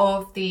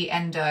of the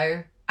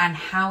endo and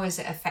how is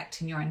it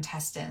affecting your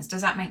intestines.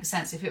 Does that make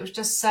sense? If it was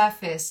just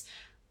surface,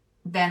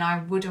 then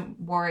I wouldn't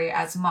worry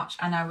as much,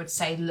 and I would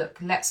say, look,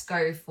 let's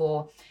go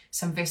for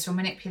some visceral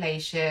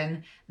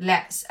manipulation.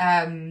 Let's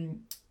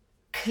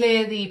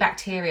clear the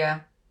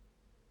bacteria,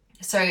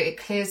 so it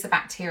clears the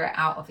bacteria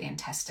out of the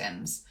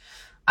intestines.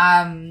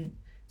 What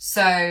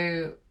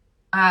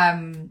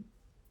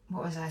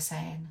was I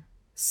saying?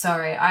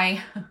 Sorry,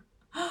 I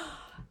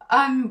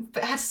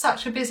had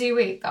such a busy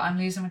week that I'm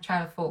losing my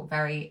train of thought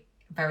very,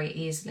 very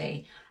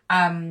easily.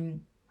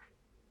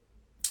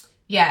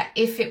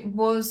 If it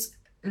was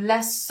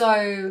less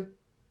so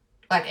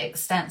like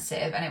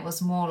extensive and it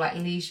was more like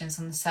lesions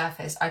on the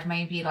surface, I'd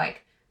maybe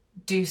like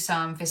do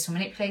some visceral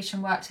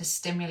manipulation work to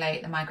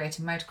stimulate the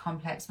migrating motor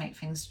complex, make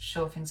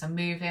sure things are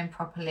moving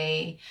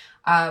properly.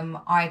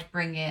 I'd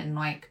bring in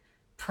like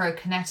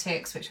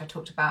prokinetics, which I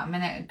talked about a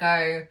minute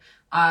ago.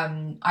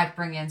 I'd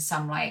bring in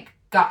some like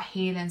gut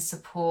healing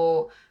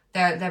support.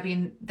 There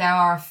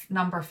are a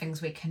number of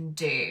things we can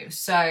do.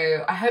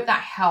 So I hope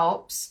that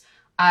helps.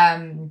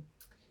 It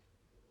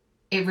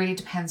really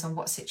depends on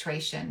what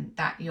situation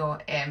that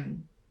you're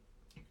in.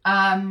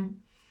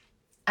 And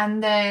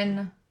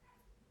then,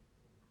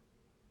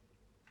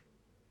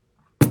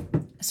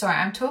 sorry,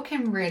 I'm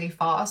talking really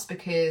fast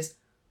because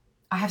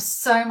I have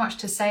so much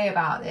to say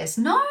about this.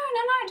 No,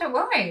 don't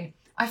worry.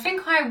 I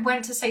think I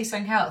went to say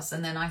something else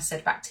and then I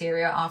said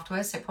bacteria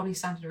afterwards, so it probably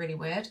sounded really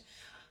weird.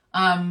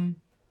 I'm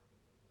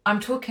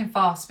talking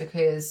fast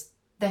because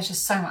there's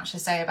just so much to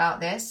say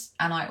about this,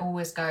 and I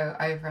always go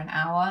over an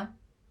hour.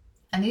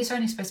 And these are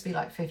only supposed to be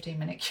like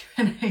 15-minute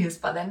Q&As,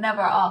 but they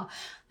never are.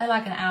 They're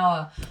like an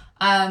hour.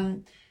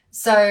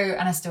 So,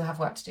 and I still have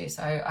work to do,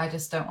 so I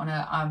just don't want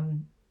to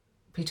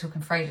be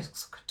talking for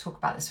ages, talk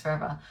about this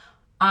forever.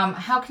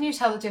 How can you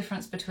tell the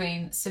difference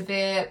between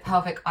severe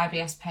pelvic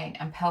IBS pain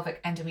and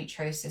pelvic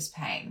endometriosis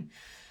pain?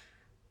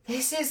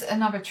 This is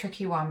another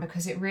tricky one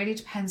because it really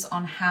depends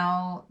on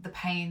how the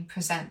pain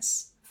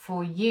presents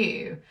for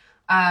you.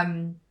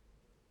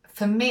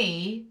 For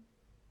me,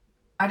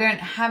 I don't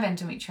have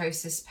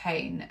endometriosis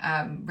pain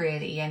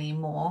really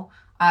anymore.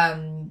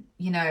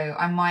 You know,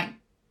 I might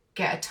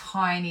get a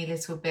tiny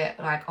little bit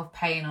like of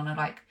pain on a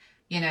like,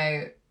 you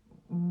know,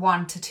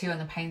 1 to 2 on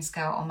the pain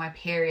scale on my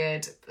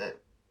period,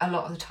 but a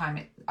lot of the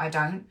time I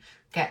don't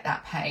get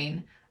that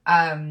pain.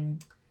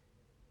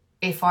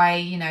 If I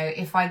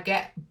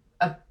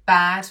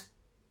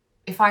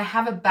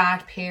have a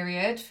bad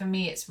period, for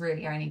me it's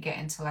really only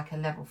getting to like a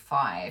level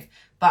 5,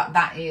 but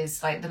that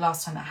is like the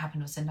last time that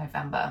happened was in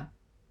November.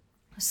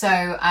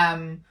 So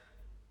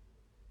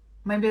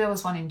maybe there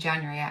was one in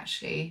January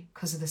actually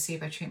because of the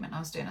SIBO treatment I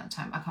was doing at the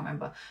time. I can't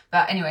remember,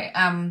 but anyway,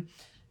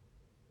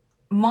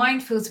 mine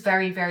feels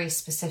very, very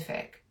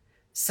specific.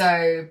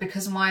 So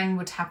because mine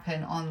would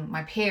happen on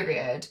my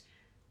period,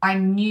 I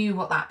knew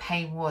what that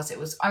pain was.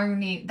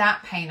 That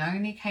pain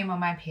only came on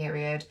my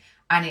period,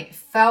 and it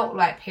felt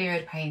like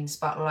period pains,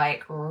 but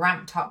like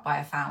ramped up by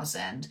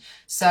 1,000.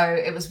 So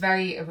it was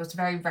very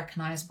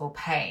recognizable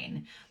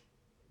pain.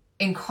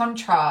 In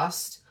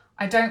contrast,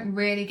 I don't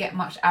really get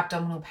much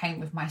abdominal pain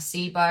with my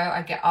SIBO.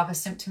 I get other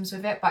symptoms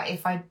with it, but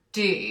if I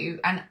do,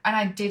 and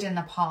I did in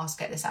the past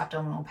get this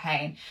abdominal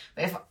pain,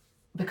 but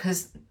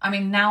because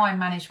now I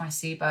manage my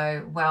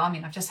SIBO well.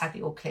 I've just had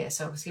the all clear,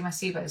 so obviously my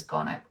SIBO is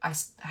gone. I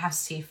have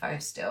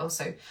SIFO still,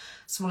 so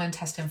small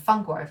intestine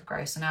fungal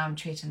overgrowth, so now I'm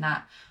treating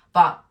that.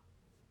 But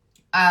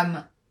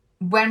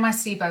when my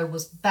SIBO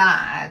was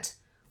bad,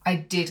 I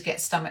did get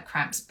stomach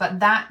cramps, but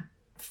that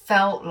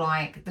felt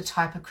like the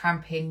type of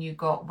cramping you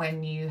got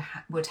when you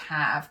would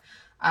have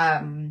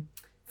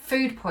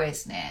food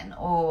poisoning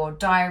or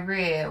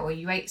diarrhea, or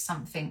you ate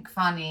something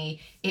funny.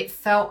 It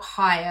felt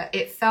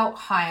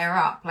higher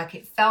up, like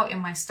it felt in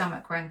my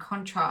stomach, where in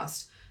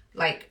contrast,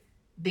 like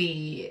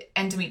the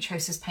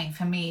endometriosis pain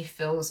for me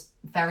feels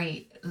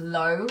very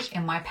low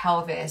in my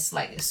pelvis,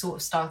 like it's sort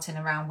of starting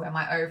around where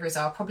my ovaries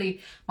are,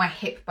 probably my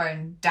hip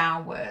bone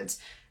downwards.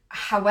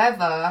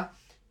 However,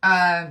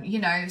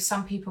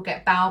 some people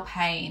get bowel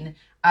pain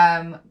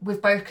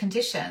with both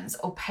conditions,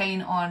 or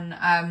pain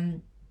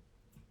on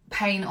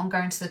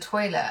going to the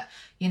toilet,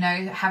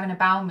 having a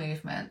bowel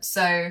movement.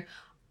 So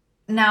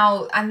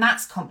now, and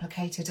that's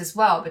complicated as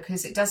well,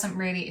 because it doesn't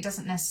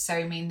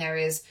necessarily mean there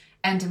is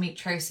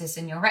endometriosis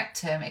in your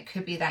rectum. It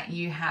could be that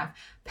you have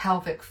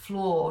pelvic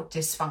floor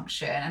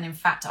dysfunction, and in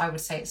fact I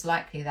would say it's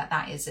likely that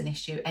that is an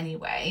issue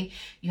anyway.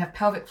 You have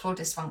pelvic floor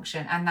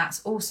dysfunction, and that's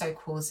also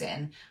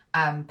causing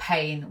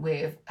pain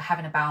with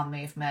having a bowel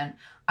movement.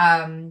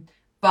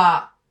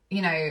 But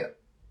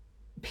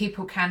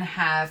people can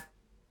have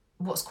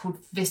what's called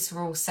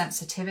visceral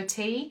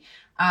sensitivity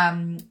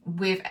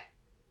with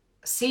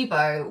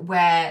SIBO,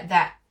 where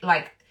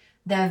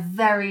they're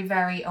very,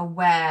 very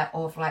aware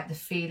of like the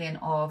feeling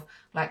of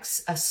like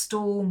a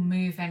stool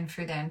moving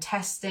through their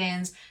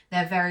intestines.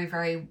 They're very,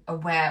 very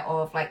aware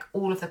of like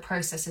all of the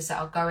processes that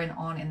are going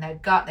on in their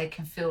gut. They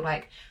can feel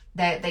like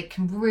they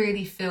can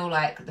really feel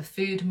like the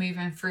food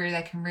moving through.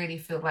 They can really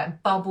feel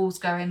like bubbles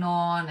going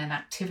on and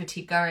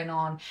activity going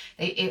on.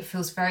 It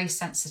feels very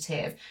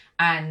sensitive,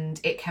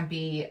 and it can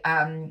be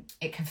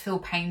it can feel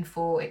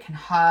painful. It can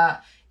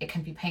hurt. It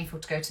can be painful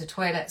to go to the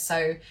toilet.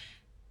 So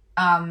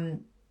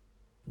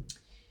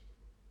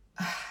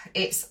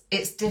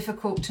it's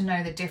difficult to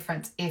know the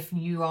difference if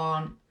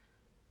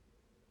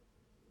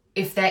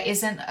there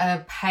isn't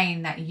a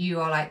pain that you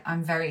are like,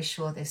 I'm very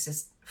sure this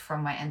is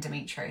from my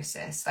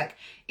endometriosis. Like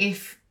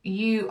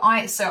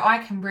so I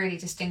can really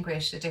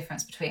distinguish the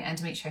difference between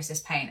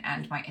endometriosis pain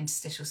and my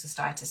interstitial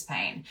cystitis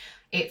pain.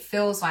 It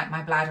feels like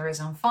my bladder is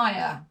on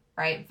fire,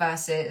 right?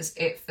 Versus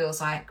it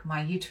feels like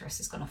my uterus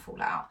is going to fall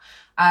out.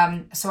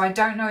 So I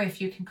don't know if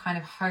you can kind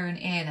of hone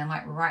in and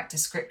like write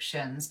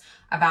descriptions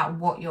about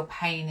what your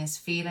pain is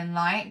feeling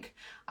like.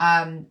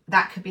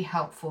 That could be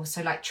helpful.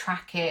 So like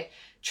track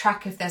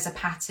if there's a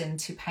pattern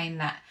to pain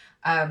that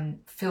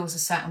feels a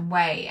certain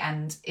way,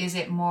 and is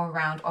it more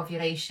around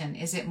ovulation?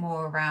 Is it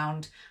more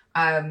around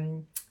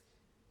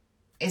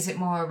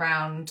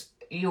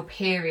your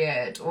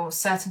period or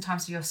certain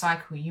times of your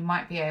cycle? You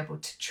might be able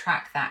to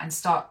track that and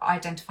start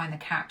identifying the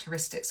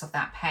characteristics of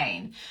that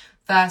pain.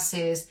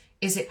 Versus,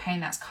 is it pain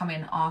that's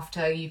coming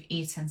after you've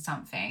eaten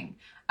something?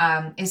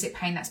 Is it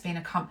pain that's been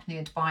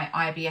accompanied by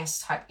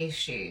IBS type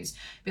issues?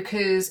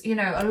 Because, you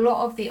know, a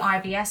lot of the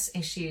IBS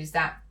issues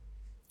that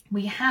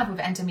we have with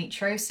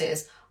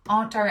endometriosis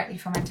aren't directly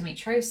from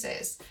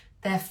endometriosis.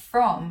 They're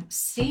from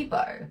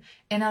SIBO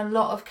in a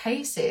lot of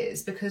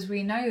cases, because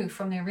we know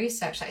from the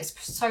research that it's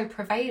so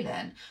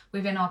prevalent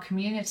within our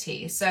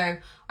community. So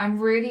I'm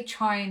really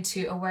trying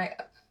to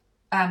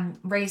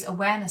raise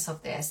awareness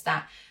of this,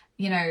 that,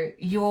 you know,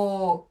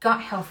 your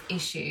gut health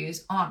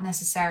issues aren't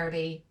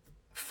necessarily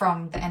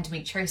from the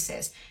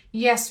endometriosis.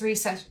 Yes,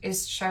 research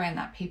is showing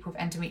that people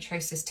with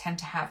endometriosis tend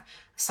to have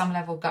some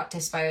level of gut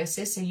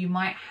dysbiosis. So you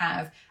might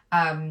have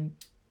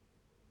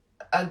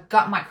a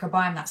gut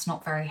microbiome that's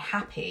not very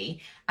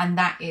happy, and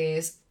that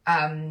is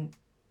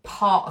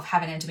part of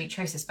having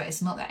endometriosis, but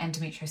it's not the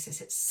endometriosis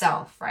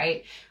itself,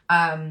 right?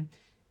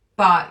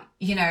 But,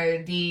 you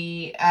know,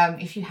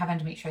 if you have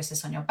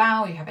endometriosis on your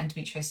bowel, you have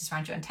endometriosis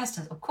around your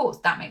intestines, of course,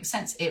 that makes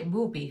sense. It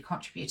will be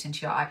contributing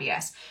to your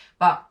IBS.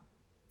 But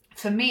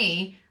for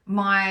me,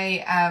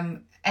 my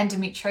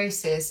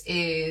endometriosis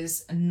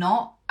is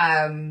not,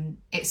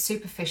 it's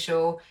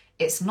superficial.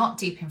 It's not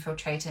deep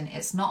infiltrating.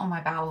 It's not on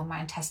my bowel or my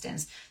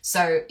intestines.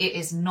 So it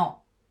is not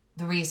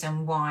the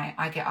reason why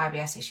I get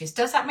IBS issues.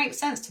 Does that make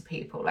sense to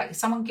people? Like,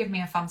 someone give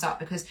me a thumbs up,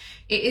 because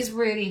it is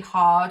really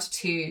hard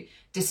to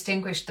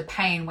distinguish the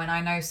pain when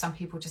I know some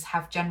people just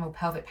have general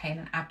pelvic pain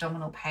and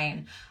abdominal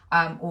pain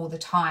all the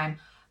time.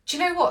 Do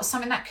you know what?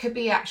 Something that could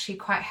be actually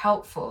quite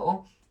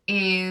helpful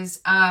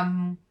is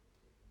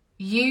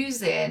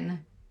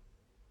using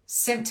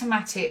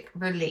symptomatic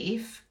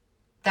relief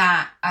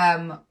that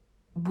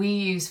we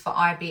use for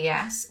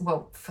IBS,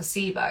 well, for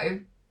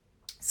SIBO.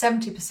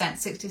 60 to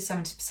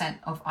 70%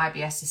 of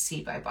IBS is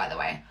SIBO, by the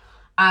way.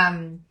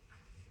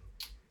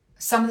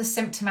 Some of the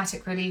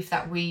symptomatic relief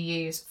that we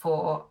use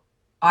for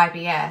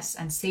IBS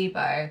and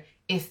SIBO,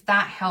 if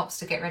that helps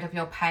to get rid of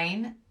your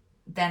pain,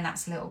 then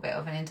that's a little bit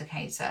of an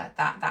indicator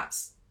that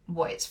that's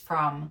what it's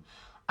from.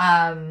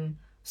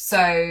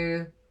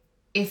 So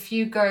if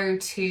you go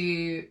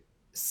to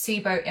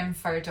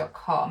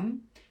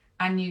siboinfo.com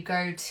and you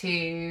go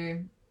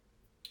to,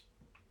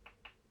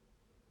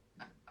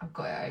 I've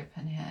got it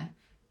open here.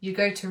 You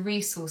go to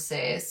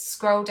resources,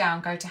 scroll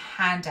down, go to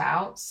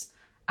handouts,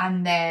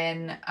 and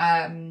then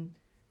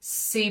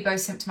SIBO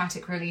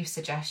symptomatic relief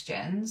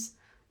suggestions.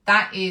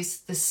 That is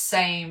the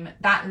same,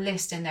 that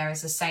list in there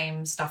is the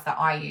same stuff that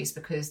I use,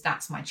 because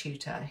that's my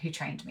tutor who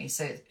trained me.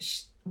 So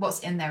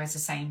what's in there is the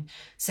same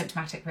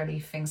symptomatic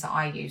relief things that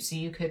I use. So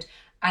you could,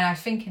 and I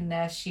think in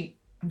there,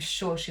 I'm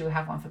sure she will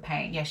have one for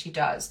pain. Yeah, she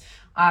does.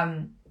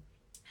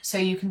 So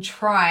you can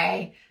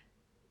try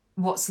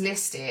what's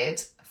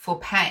listed for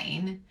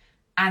pain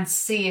and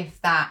see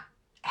if that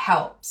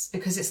helps,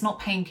 because it's not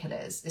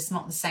painkillers. It's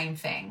not the same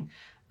thing.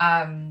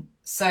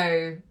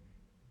 So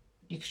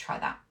you could try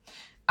that.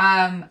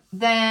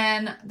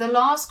 Then the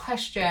last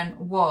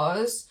question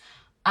was,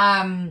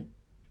 so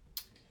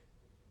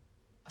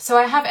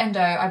I have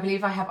endo, I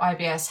believe I have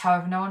IBS.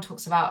 However, no one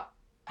talks about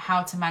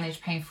how to manage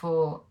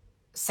painful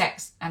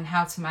sex and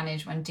how to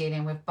manage when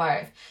dealing with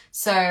both.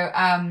 So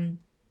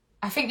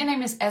I think your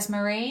name is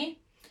Esmery.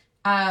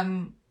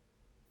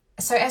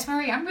 So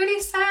Esmery, I'm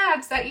really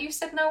sad that you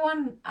said no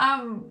one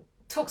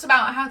talks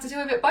about how to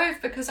deal with it both,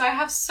 because I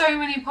have so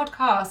many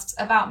podcasts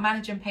about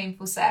managing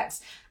painful sex,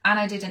 and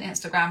I did an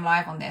Instagram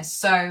live on this.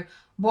 So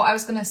what I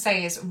was going to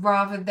say is,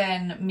 rather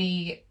than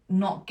me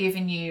not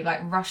giving you,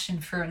 like,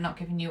 rushing through and not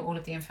giving you all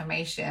of the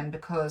information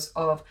because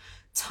of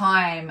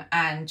time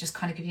and just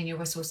kind of giving you a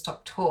whistle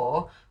stop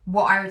tour,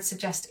 what I would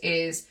suggest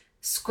is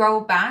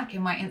scroll back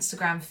in my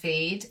Instagram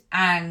feed,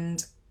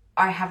 and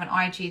I have an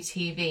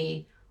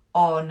IGTV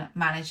on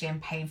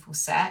managing painful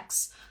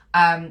sex,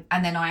 and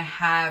then I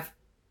have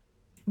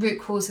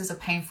root causes of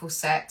painful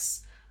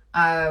sex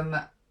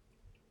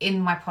in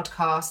my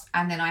podcast,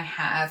 and then I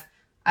have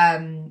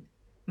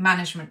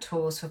management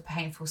tools for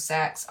painful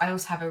sex. I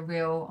also have a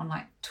reel on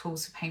like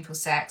tools for painful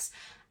sex,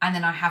 and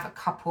then I have a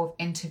couple of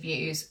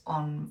interviews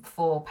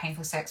for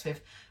painful sex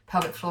with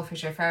pelvic floor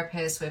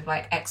physiotherapists, with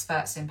like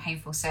experts in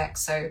painful sex.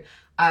 So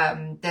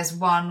there's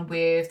one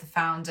with the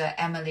founder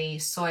Emily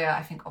Sawyer,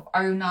 I think, of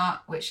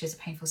ONUT, which is a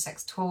painful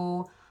sex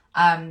tool.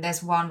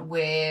 There's one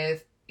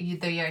with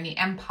the Yoni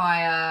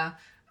Empire.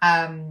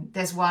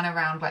 There's one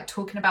around like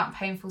talking about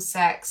painful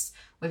sex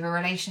with a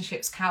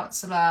relationships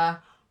counselor.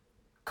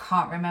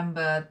 Can't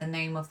remember the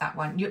name of that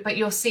one, but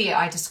you'll see it.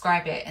 I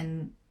describe it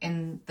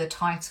in the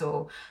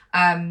title.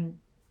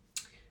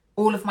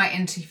 all of my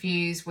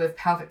interviews with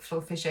pelvic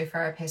floor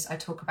physiotherapists, I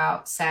talk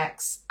about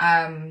sex.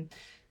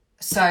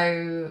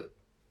 So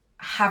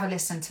have a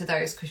listen to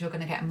those, because you're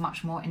going to get a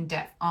much more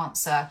in-depth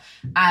answer.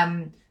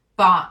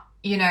 But,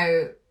 you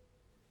know,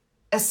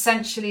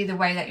 essentially the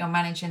way that you're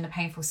managing the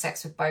painful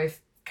sex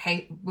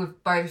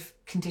with both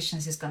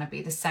conditions is going to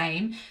be the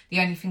same. The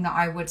only thing that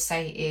I would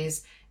say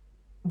is,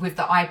 with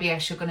the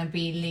IBS, you're going to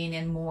be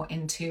leaning more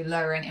into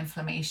lowering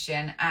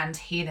inflammation and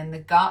healing the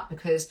gut,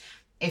 because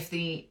if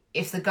the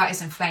gut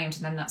is inflamed,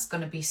 then that's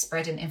going to be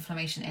spreading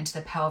inflammation into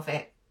the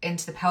pelvic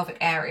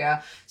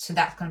area. So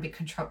that's going to be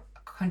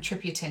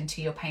contributing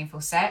to your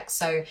painful sex.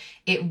 So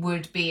it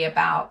would be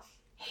about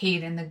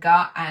healing the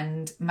gut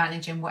and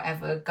managing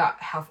whatever gut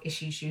health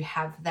issues you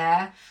have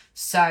there.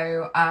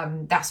 So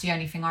that's the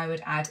only thing I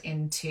would add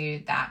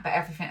into that, but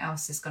everything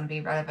else is going to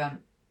be relevant.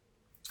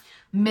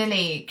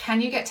 Millie, can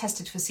you get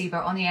tested for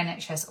SIBO on the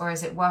NHS, or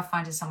is it worth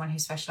finding someone who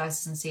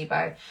specialises in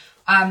SIBO?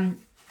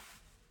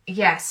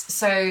 Yes,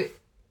 so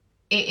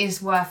it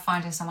is worth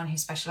finding someone who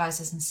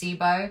specialises in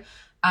SIBO.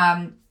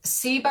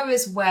 SIBO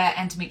is where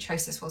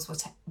endometriosis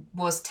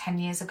was 10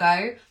 years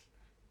ago.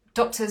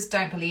 Doctors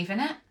don't believe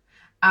in it.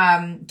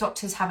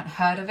 Doctors haven't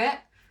heard of it.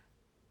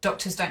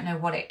 Doctors don't know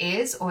what it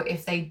is, or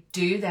if they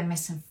do, they're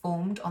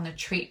misinformed on the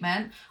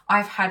treatment.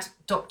 I've had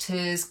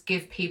doctors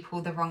give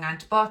people the wrong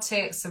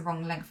antibiotics, the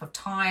wrong length of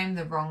time,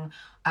 the wrong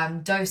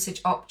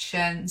dosage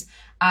options.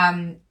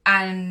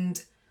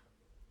 And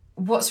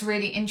what's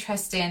really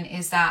interesting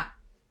is that,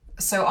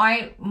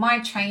 my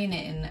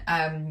training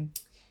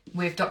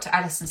with Dr.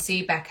 Alison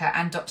Siebecker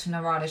and Dr.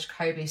 Nirala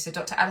Jacobi. So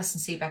Dr.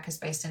 Alison Siebecker is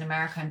based in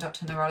America and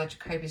Dr. Nirala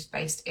Jacobi is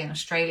based in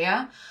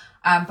Australia.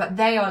 But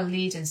they are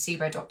leading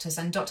SIBO doctors,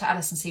 and Dr.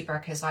 Alison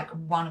Siebecker is like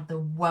one of the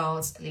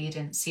world's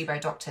leading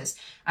SIBO doctors.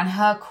 And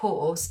her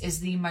course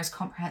is the most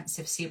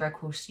comprehensive SIBO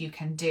course you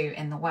can do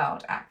in the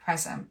world at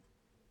present.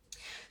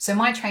 So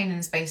my training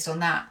is based on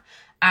that.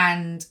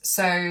 And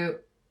so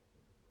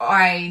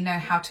I know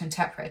how to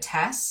interpret a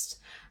test.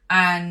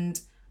 And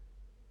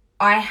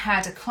I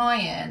had a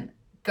client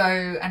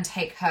go and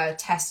take her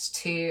test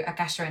to a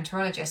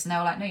gastroenterologist, and they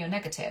were like, no, you're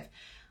negative.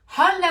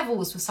 Her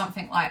levels were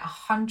something like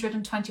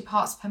 120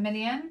 parts per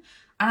million.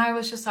 And I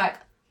was just like,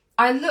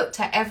 I looked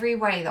at every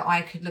way that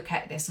I could look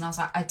at this, and I was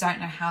like, I don't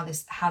know how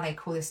they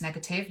call this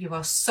negative. You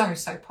are so,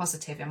 so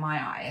positive in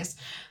my eyes.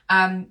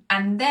 And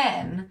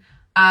then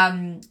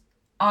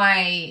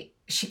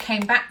she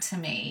came back to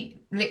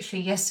me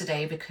literally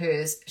yesterday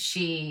because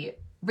she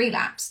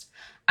relapsed.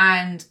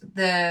 And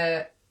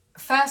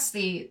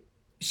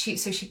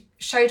she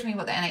showed me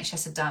what the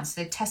NHS had done.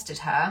 So they tested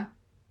her,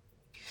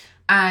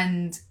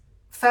 and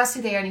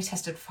firstly, they only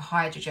tested for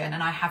hydrogen,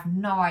 and I have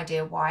no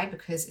idea why,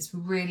 because it's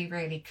really,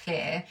 really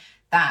clear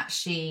that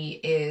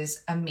she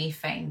is a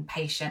methane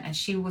patient, and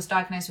she was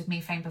diagnosed with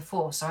methane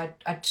before. So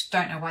I just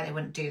don't know why they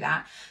wouldn't do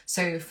that.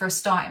 So for a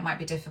start, it might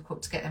be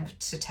difficult to get them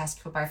to test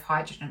for both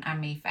hydrogen and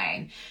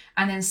methane.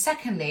 And then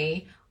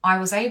secondly, I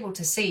was able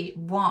to see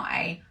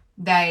why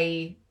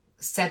they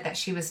said that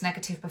she was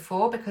negative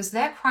before, because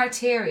their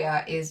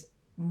criteria is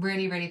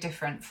really, really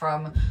different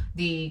from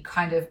the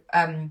kind of...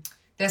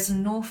 there's a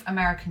North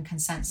American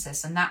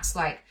consensus, and that's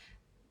like,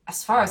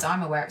 as far as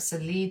I'm aware, it's the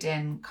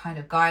leading kind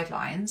of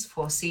guidelines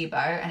for SIBO,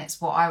 and it's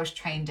what I was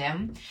trained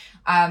in.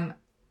 And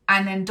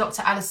then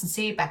Dr. Alison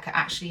Siebecker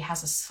actually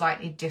has a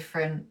slightly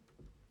different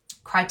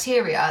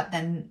criteria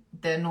than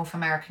the North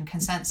American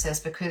consensus,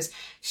 because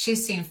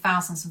she's seen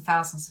thousands and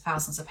thousands and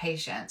thousands of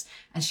patients,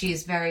 and she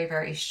is very,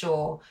 very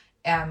sure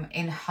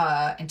in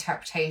her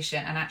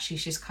interpretation, and actually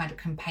she's kind of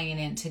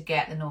campaigning to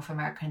get the North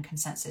American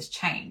consensus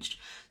changed.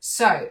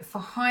 So for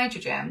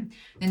hydrogen,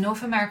 the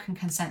North American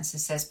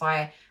consensus says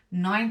by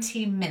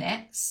 90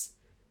 minutes,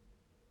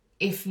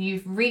 if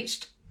you've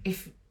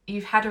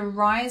had a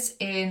rise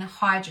in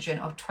hydrogen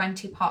of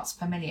 20 parts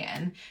per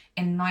million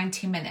in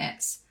 90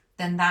 minutes,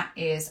 then that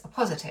is a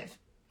positive.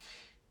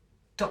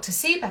 Dr.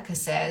 Siebecker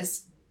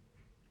says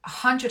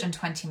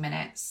 120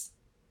 minutes,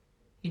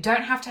 you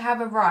don't have to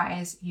have a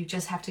rise, you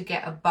just have to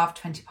get above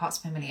 20 parts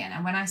per million.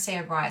 And when I say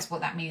a rise,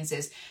 what that means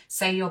is,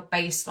 say your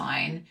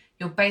baseline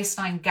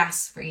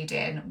gas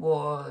reading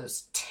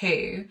was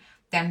 2,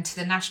 then to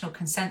the national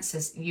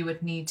consensus, you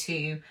would need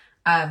to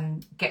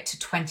get to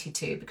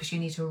 22, because you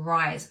need to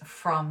rise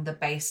from the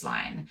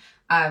baseline.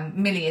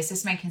 Millie, is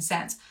this making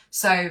sense?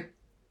 So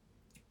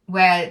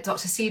where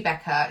Dr.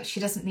 Siebecker, she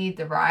doesn't need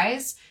the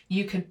rise,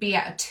 you could be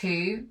at a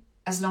 2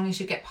 as long as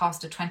you get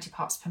past the 20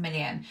 parts per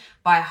million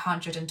by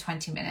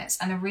 120 minutes.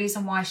 And the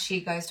reason why she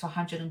goes to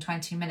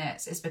 120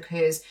 minutes is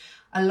because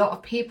a lot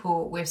of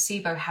people with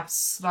SIBO have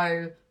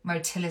slow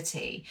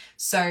motility.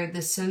 So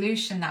the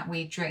solution that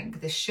we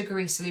drink, the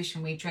sugary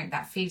solution we drink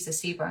that feeds the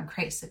SIBO and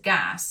creates the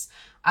gas,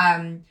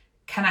 can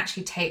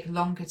actually take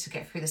longer to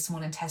get through the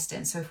small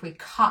intestine. So if we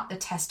cut the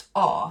test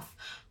off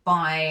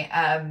by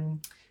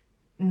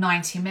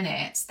 90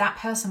 minutes, that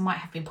person might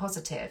have been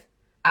positive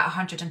at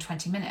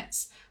 120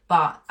 minutes.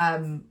 But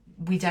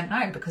we don't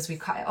know because we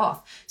cut it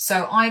off.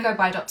 So I go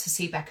by Dr.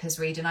 Siebecker's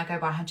read, and I go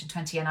by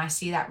 120, and I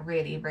see that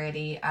really,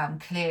 really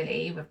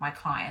clearly with my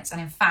clients.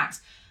 And in fact,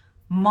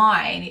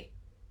 my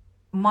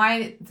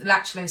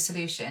lactulose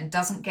solution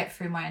doesn't get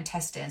through my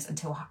intestines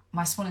until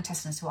my small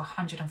intestines until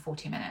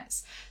 140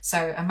 minutes.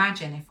 So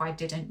imagine if I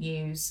didn't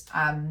use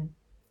Dr.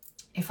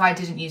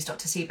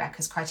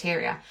 Seebecker's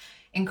criteria.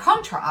 In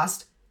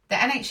contrast, the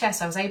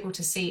NHS, I was able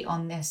to see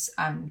on this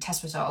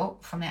test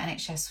result from the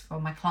NHS for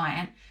my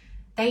client,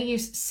 they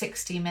used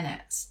 60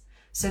 minutes.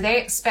 So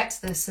they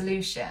expect the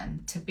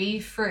solution to be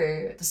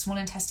through the small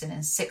intestine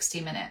in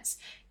 60 minutes.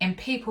 In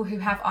people who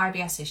have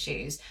IBS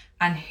issues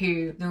and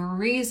who the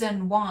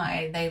reason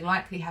why they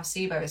likely have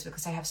SIBO is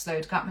because they have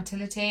slowed gut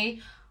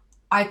motility,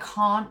 I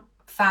can't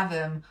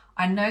fathom.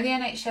 I know the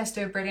NHS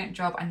do a brilliant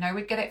job. I know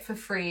we get it for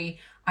free.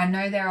 I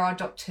know there are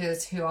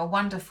doctors who are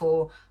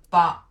wonderful,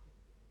 but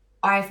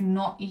I've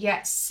not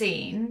yet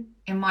seen,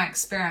 in my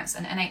experience,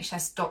 an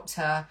NHS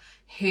doctor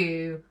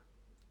who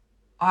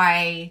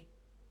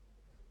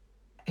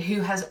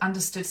has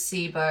understood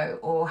SIBO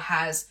or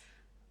has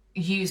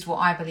used what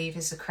I believe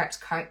is the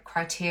correct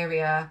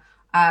criteria.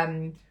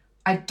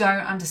 I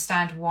don't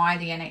understand why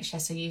the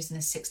NHS are using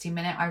this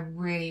 60-minute. I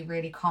really,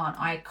 really can't.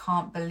 I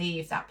can't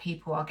believe that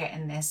people are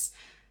getting this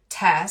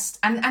test.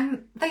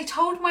 And they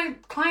told my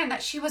client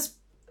that she was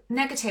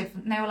negative.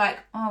 And they were like,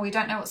 oh, we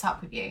don't know what's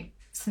up with you.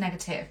 It's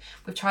negative.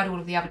 We've tried all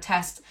of the other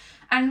tests.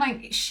 And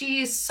like,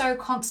 she is so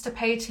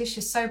constipated,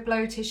 she's so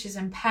bloated, she's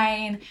in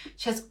pain,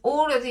 she has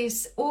all of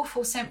these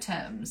awful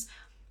symptoms.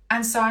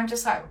 And so I'm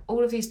just like,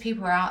 all of these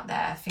people are out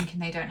there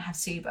thinking they don't have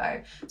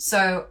SIBO.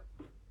 So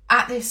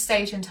at this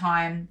stage in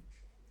time,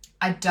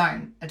 I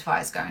don't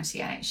advise going to the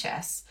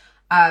NHS.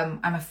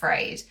 I'm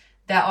afraid.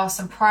 There are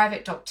some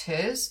private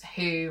doctors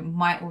who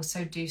might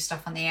also do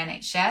stuff on the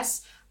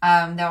NHS.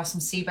 There are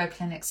some SIBO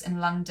clinics in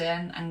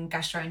London and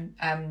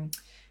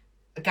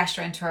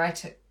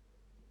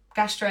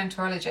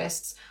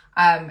gastroenterologists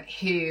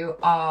who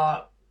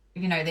are,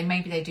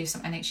 they do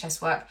some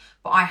NHS work,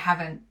 but I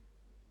haven't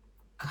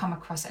come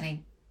across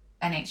any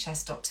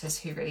NHS doctors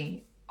who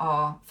really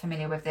are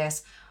familiar with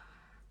this.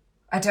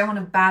 I don't want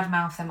to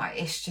badmouth them.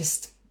 It's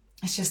just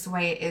the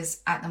way it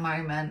is at the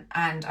moment,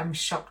 and I'm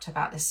shocked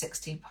about the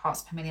 60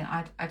 parts per million.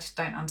 I just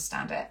don't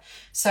understand it.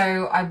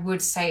 So I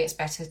would say it's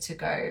better to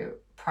go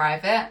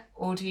private.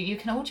 You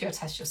can order your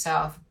test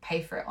yourself,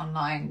 pay for it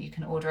online. You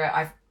can order it.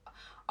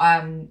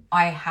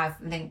 I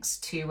have links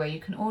to where you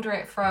can order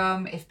it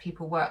from. If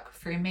people work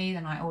through me,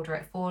 then I order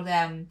it for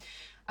them.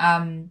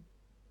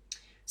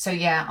 So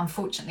yeah,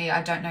 unfortunately,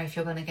 I don't know if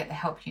you're going to get the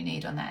help you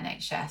need on the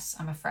NHS,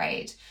 I'm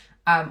afraid.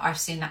 I've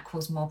seen that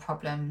cause more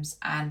problems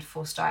and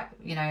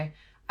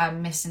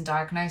missing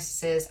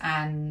diagnoses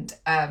and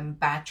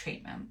bad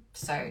treatment.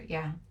 So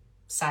yeah,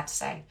 sad to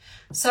say.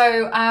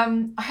 So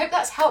I hope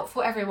that's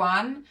helpful,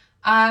 everyone.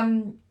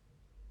 And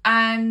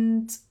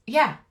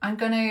yeah, I'm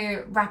going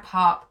to wrap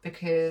up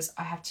because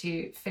I have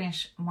to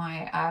finish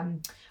my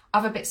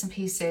other bits and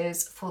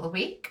pieces for the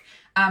week.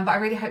 But I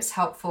really hope it's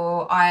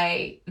helpful.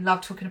 I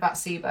love talking about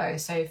SIBO,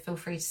 so feel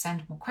free to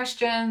send more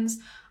questions.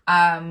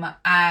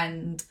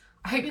 And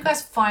I hope you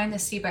guys find the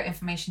SIBO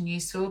information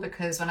useful,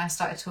 because when I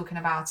started talking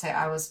about it,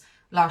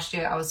 last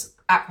year I was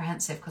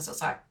apprehensive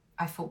because I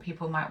thought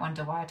people might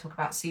wonder why I talk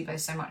about SIBO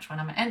so much when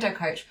I'm an endo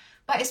coach,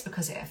 but it's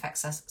because it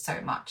affects us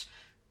so much.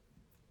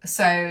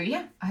 So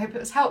yeah, I hope it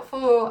was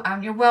helpful.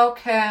 You're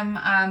welcome.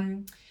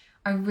 I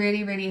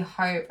really, really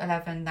hope,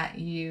 11, that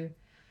you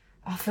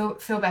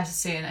feel better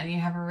soon and you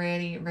have a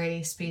really,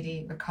 really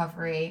speedy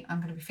recovery. I'm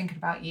going to be thinking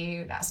about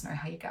you. Let us know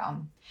how you get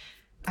on.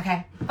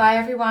 Okay, bye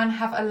everyone.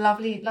 Have a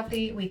lovely,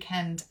 lovely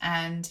weekend,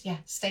 and yeah,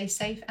 stay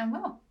safe and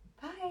well.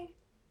 Bye.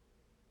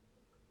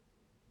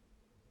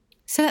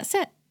 So that's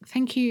it.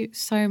 Thank you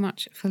so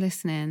much for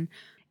listening.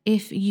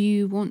 If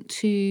you want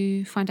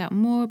to find out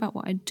more about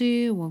what I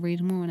do or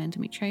read more on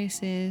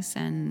endometriosis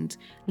and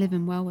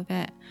living well with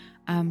it,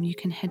 you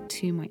can head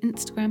to my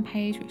Instagram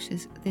page, which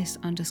is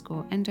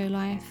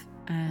this_endolife.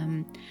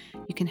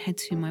 You can head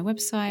to my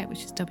website,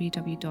 which is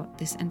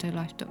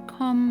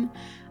www.thisendolife.com,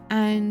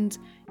 and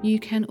you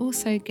can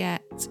also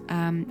get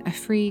a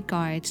free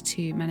guide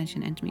to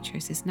managing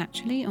endometriosis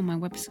naturally on my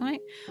website.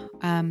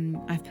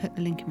 I've put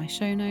the link in my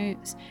show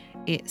notes.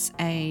 It's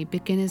a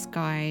beginner's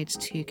guide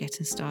to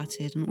getting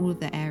started on all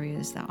of the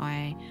areas that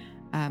I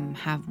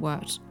have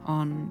worked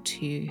on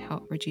to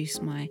help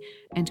reduce my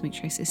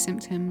endometriosis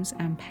symptoms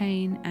and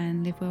pain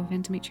and live well with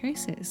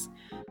endometriosis.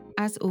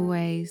 As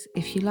always,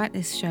 if you like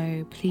this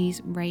show,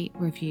 please rate,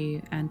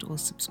 review, and or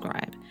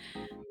subscribe.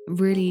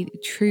 Really,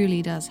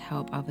 truly does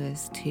help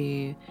others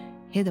to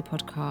hear the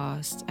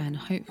podcast, and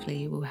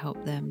hopefully will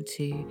help them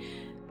to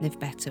live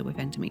better with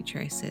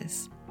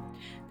endometriosis.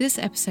 This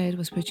episode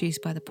was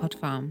produced by The Pod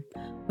Farm.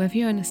 Whether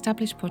you're an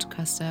established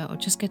podcaster or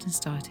just getting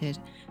started,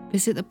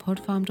 visit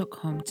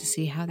thepodfarm.com to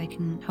see how they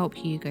can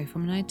help you go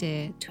from an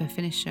idea to a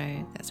finished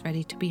show that's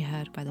ready to be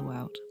heard by the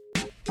world.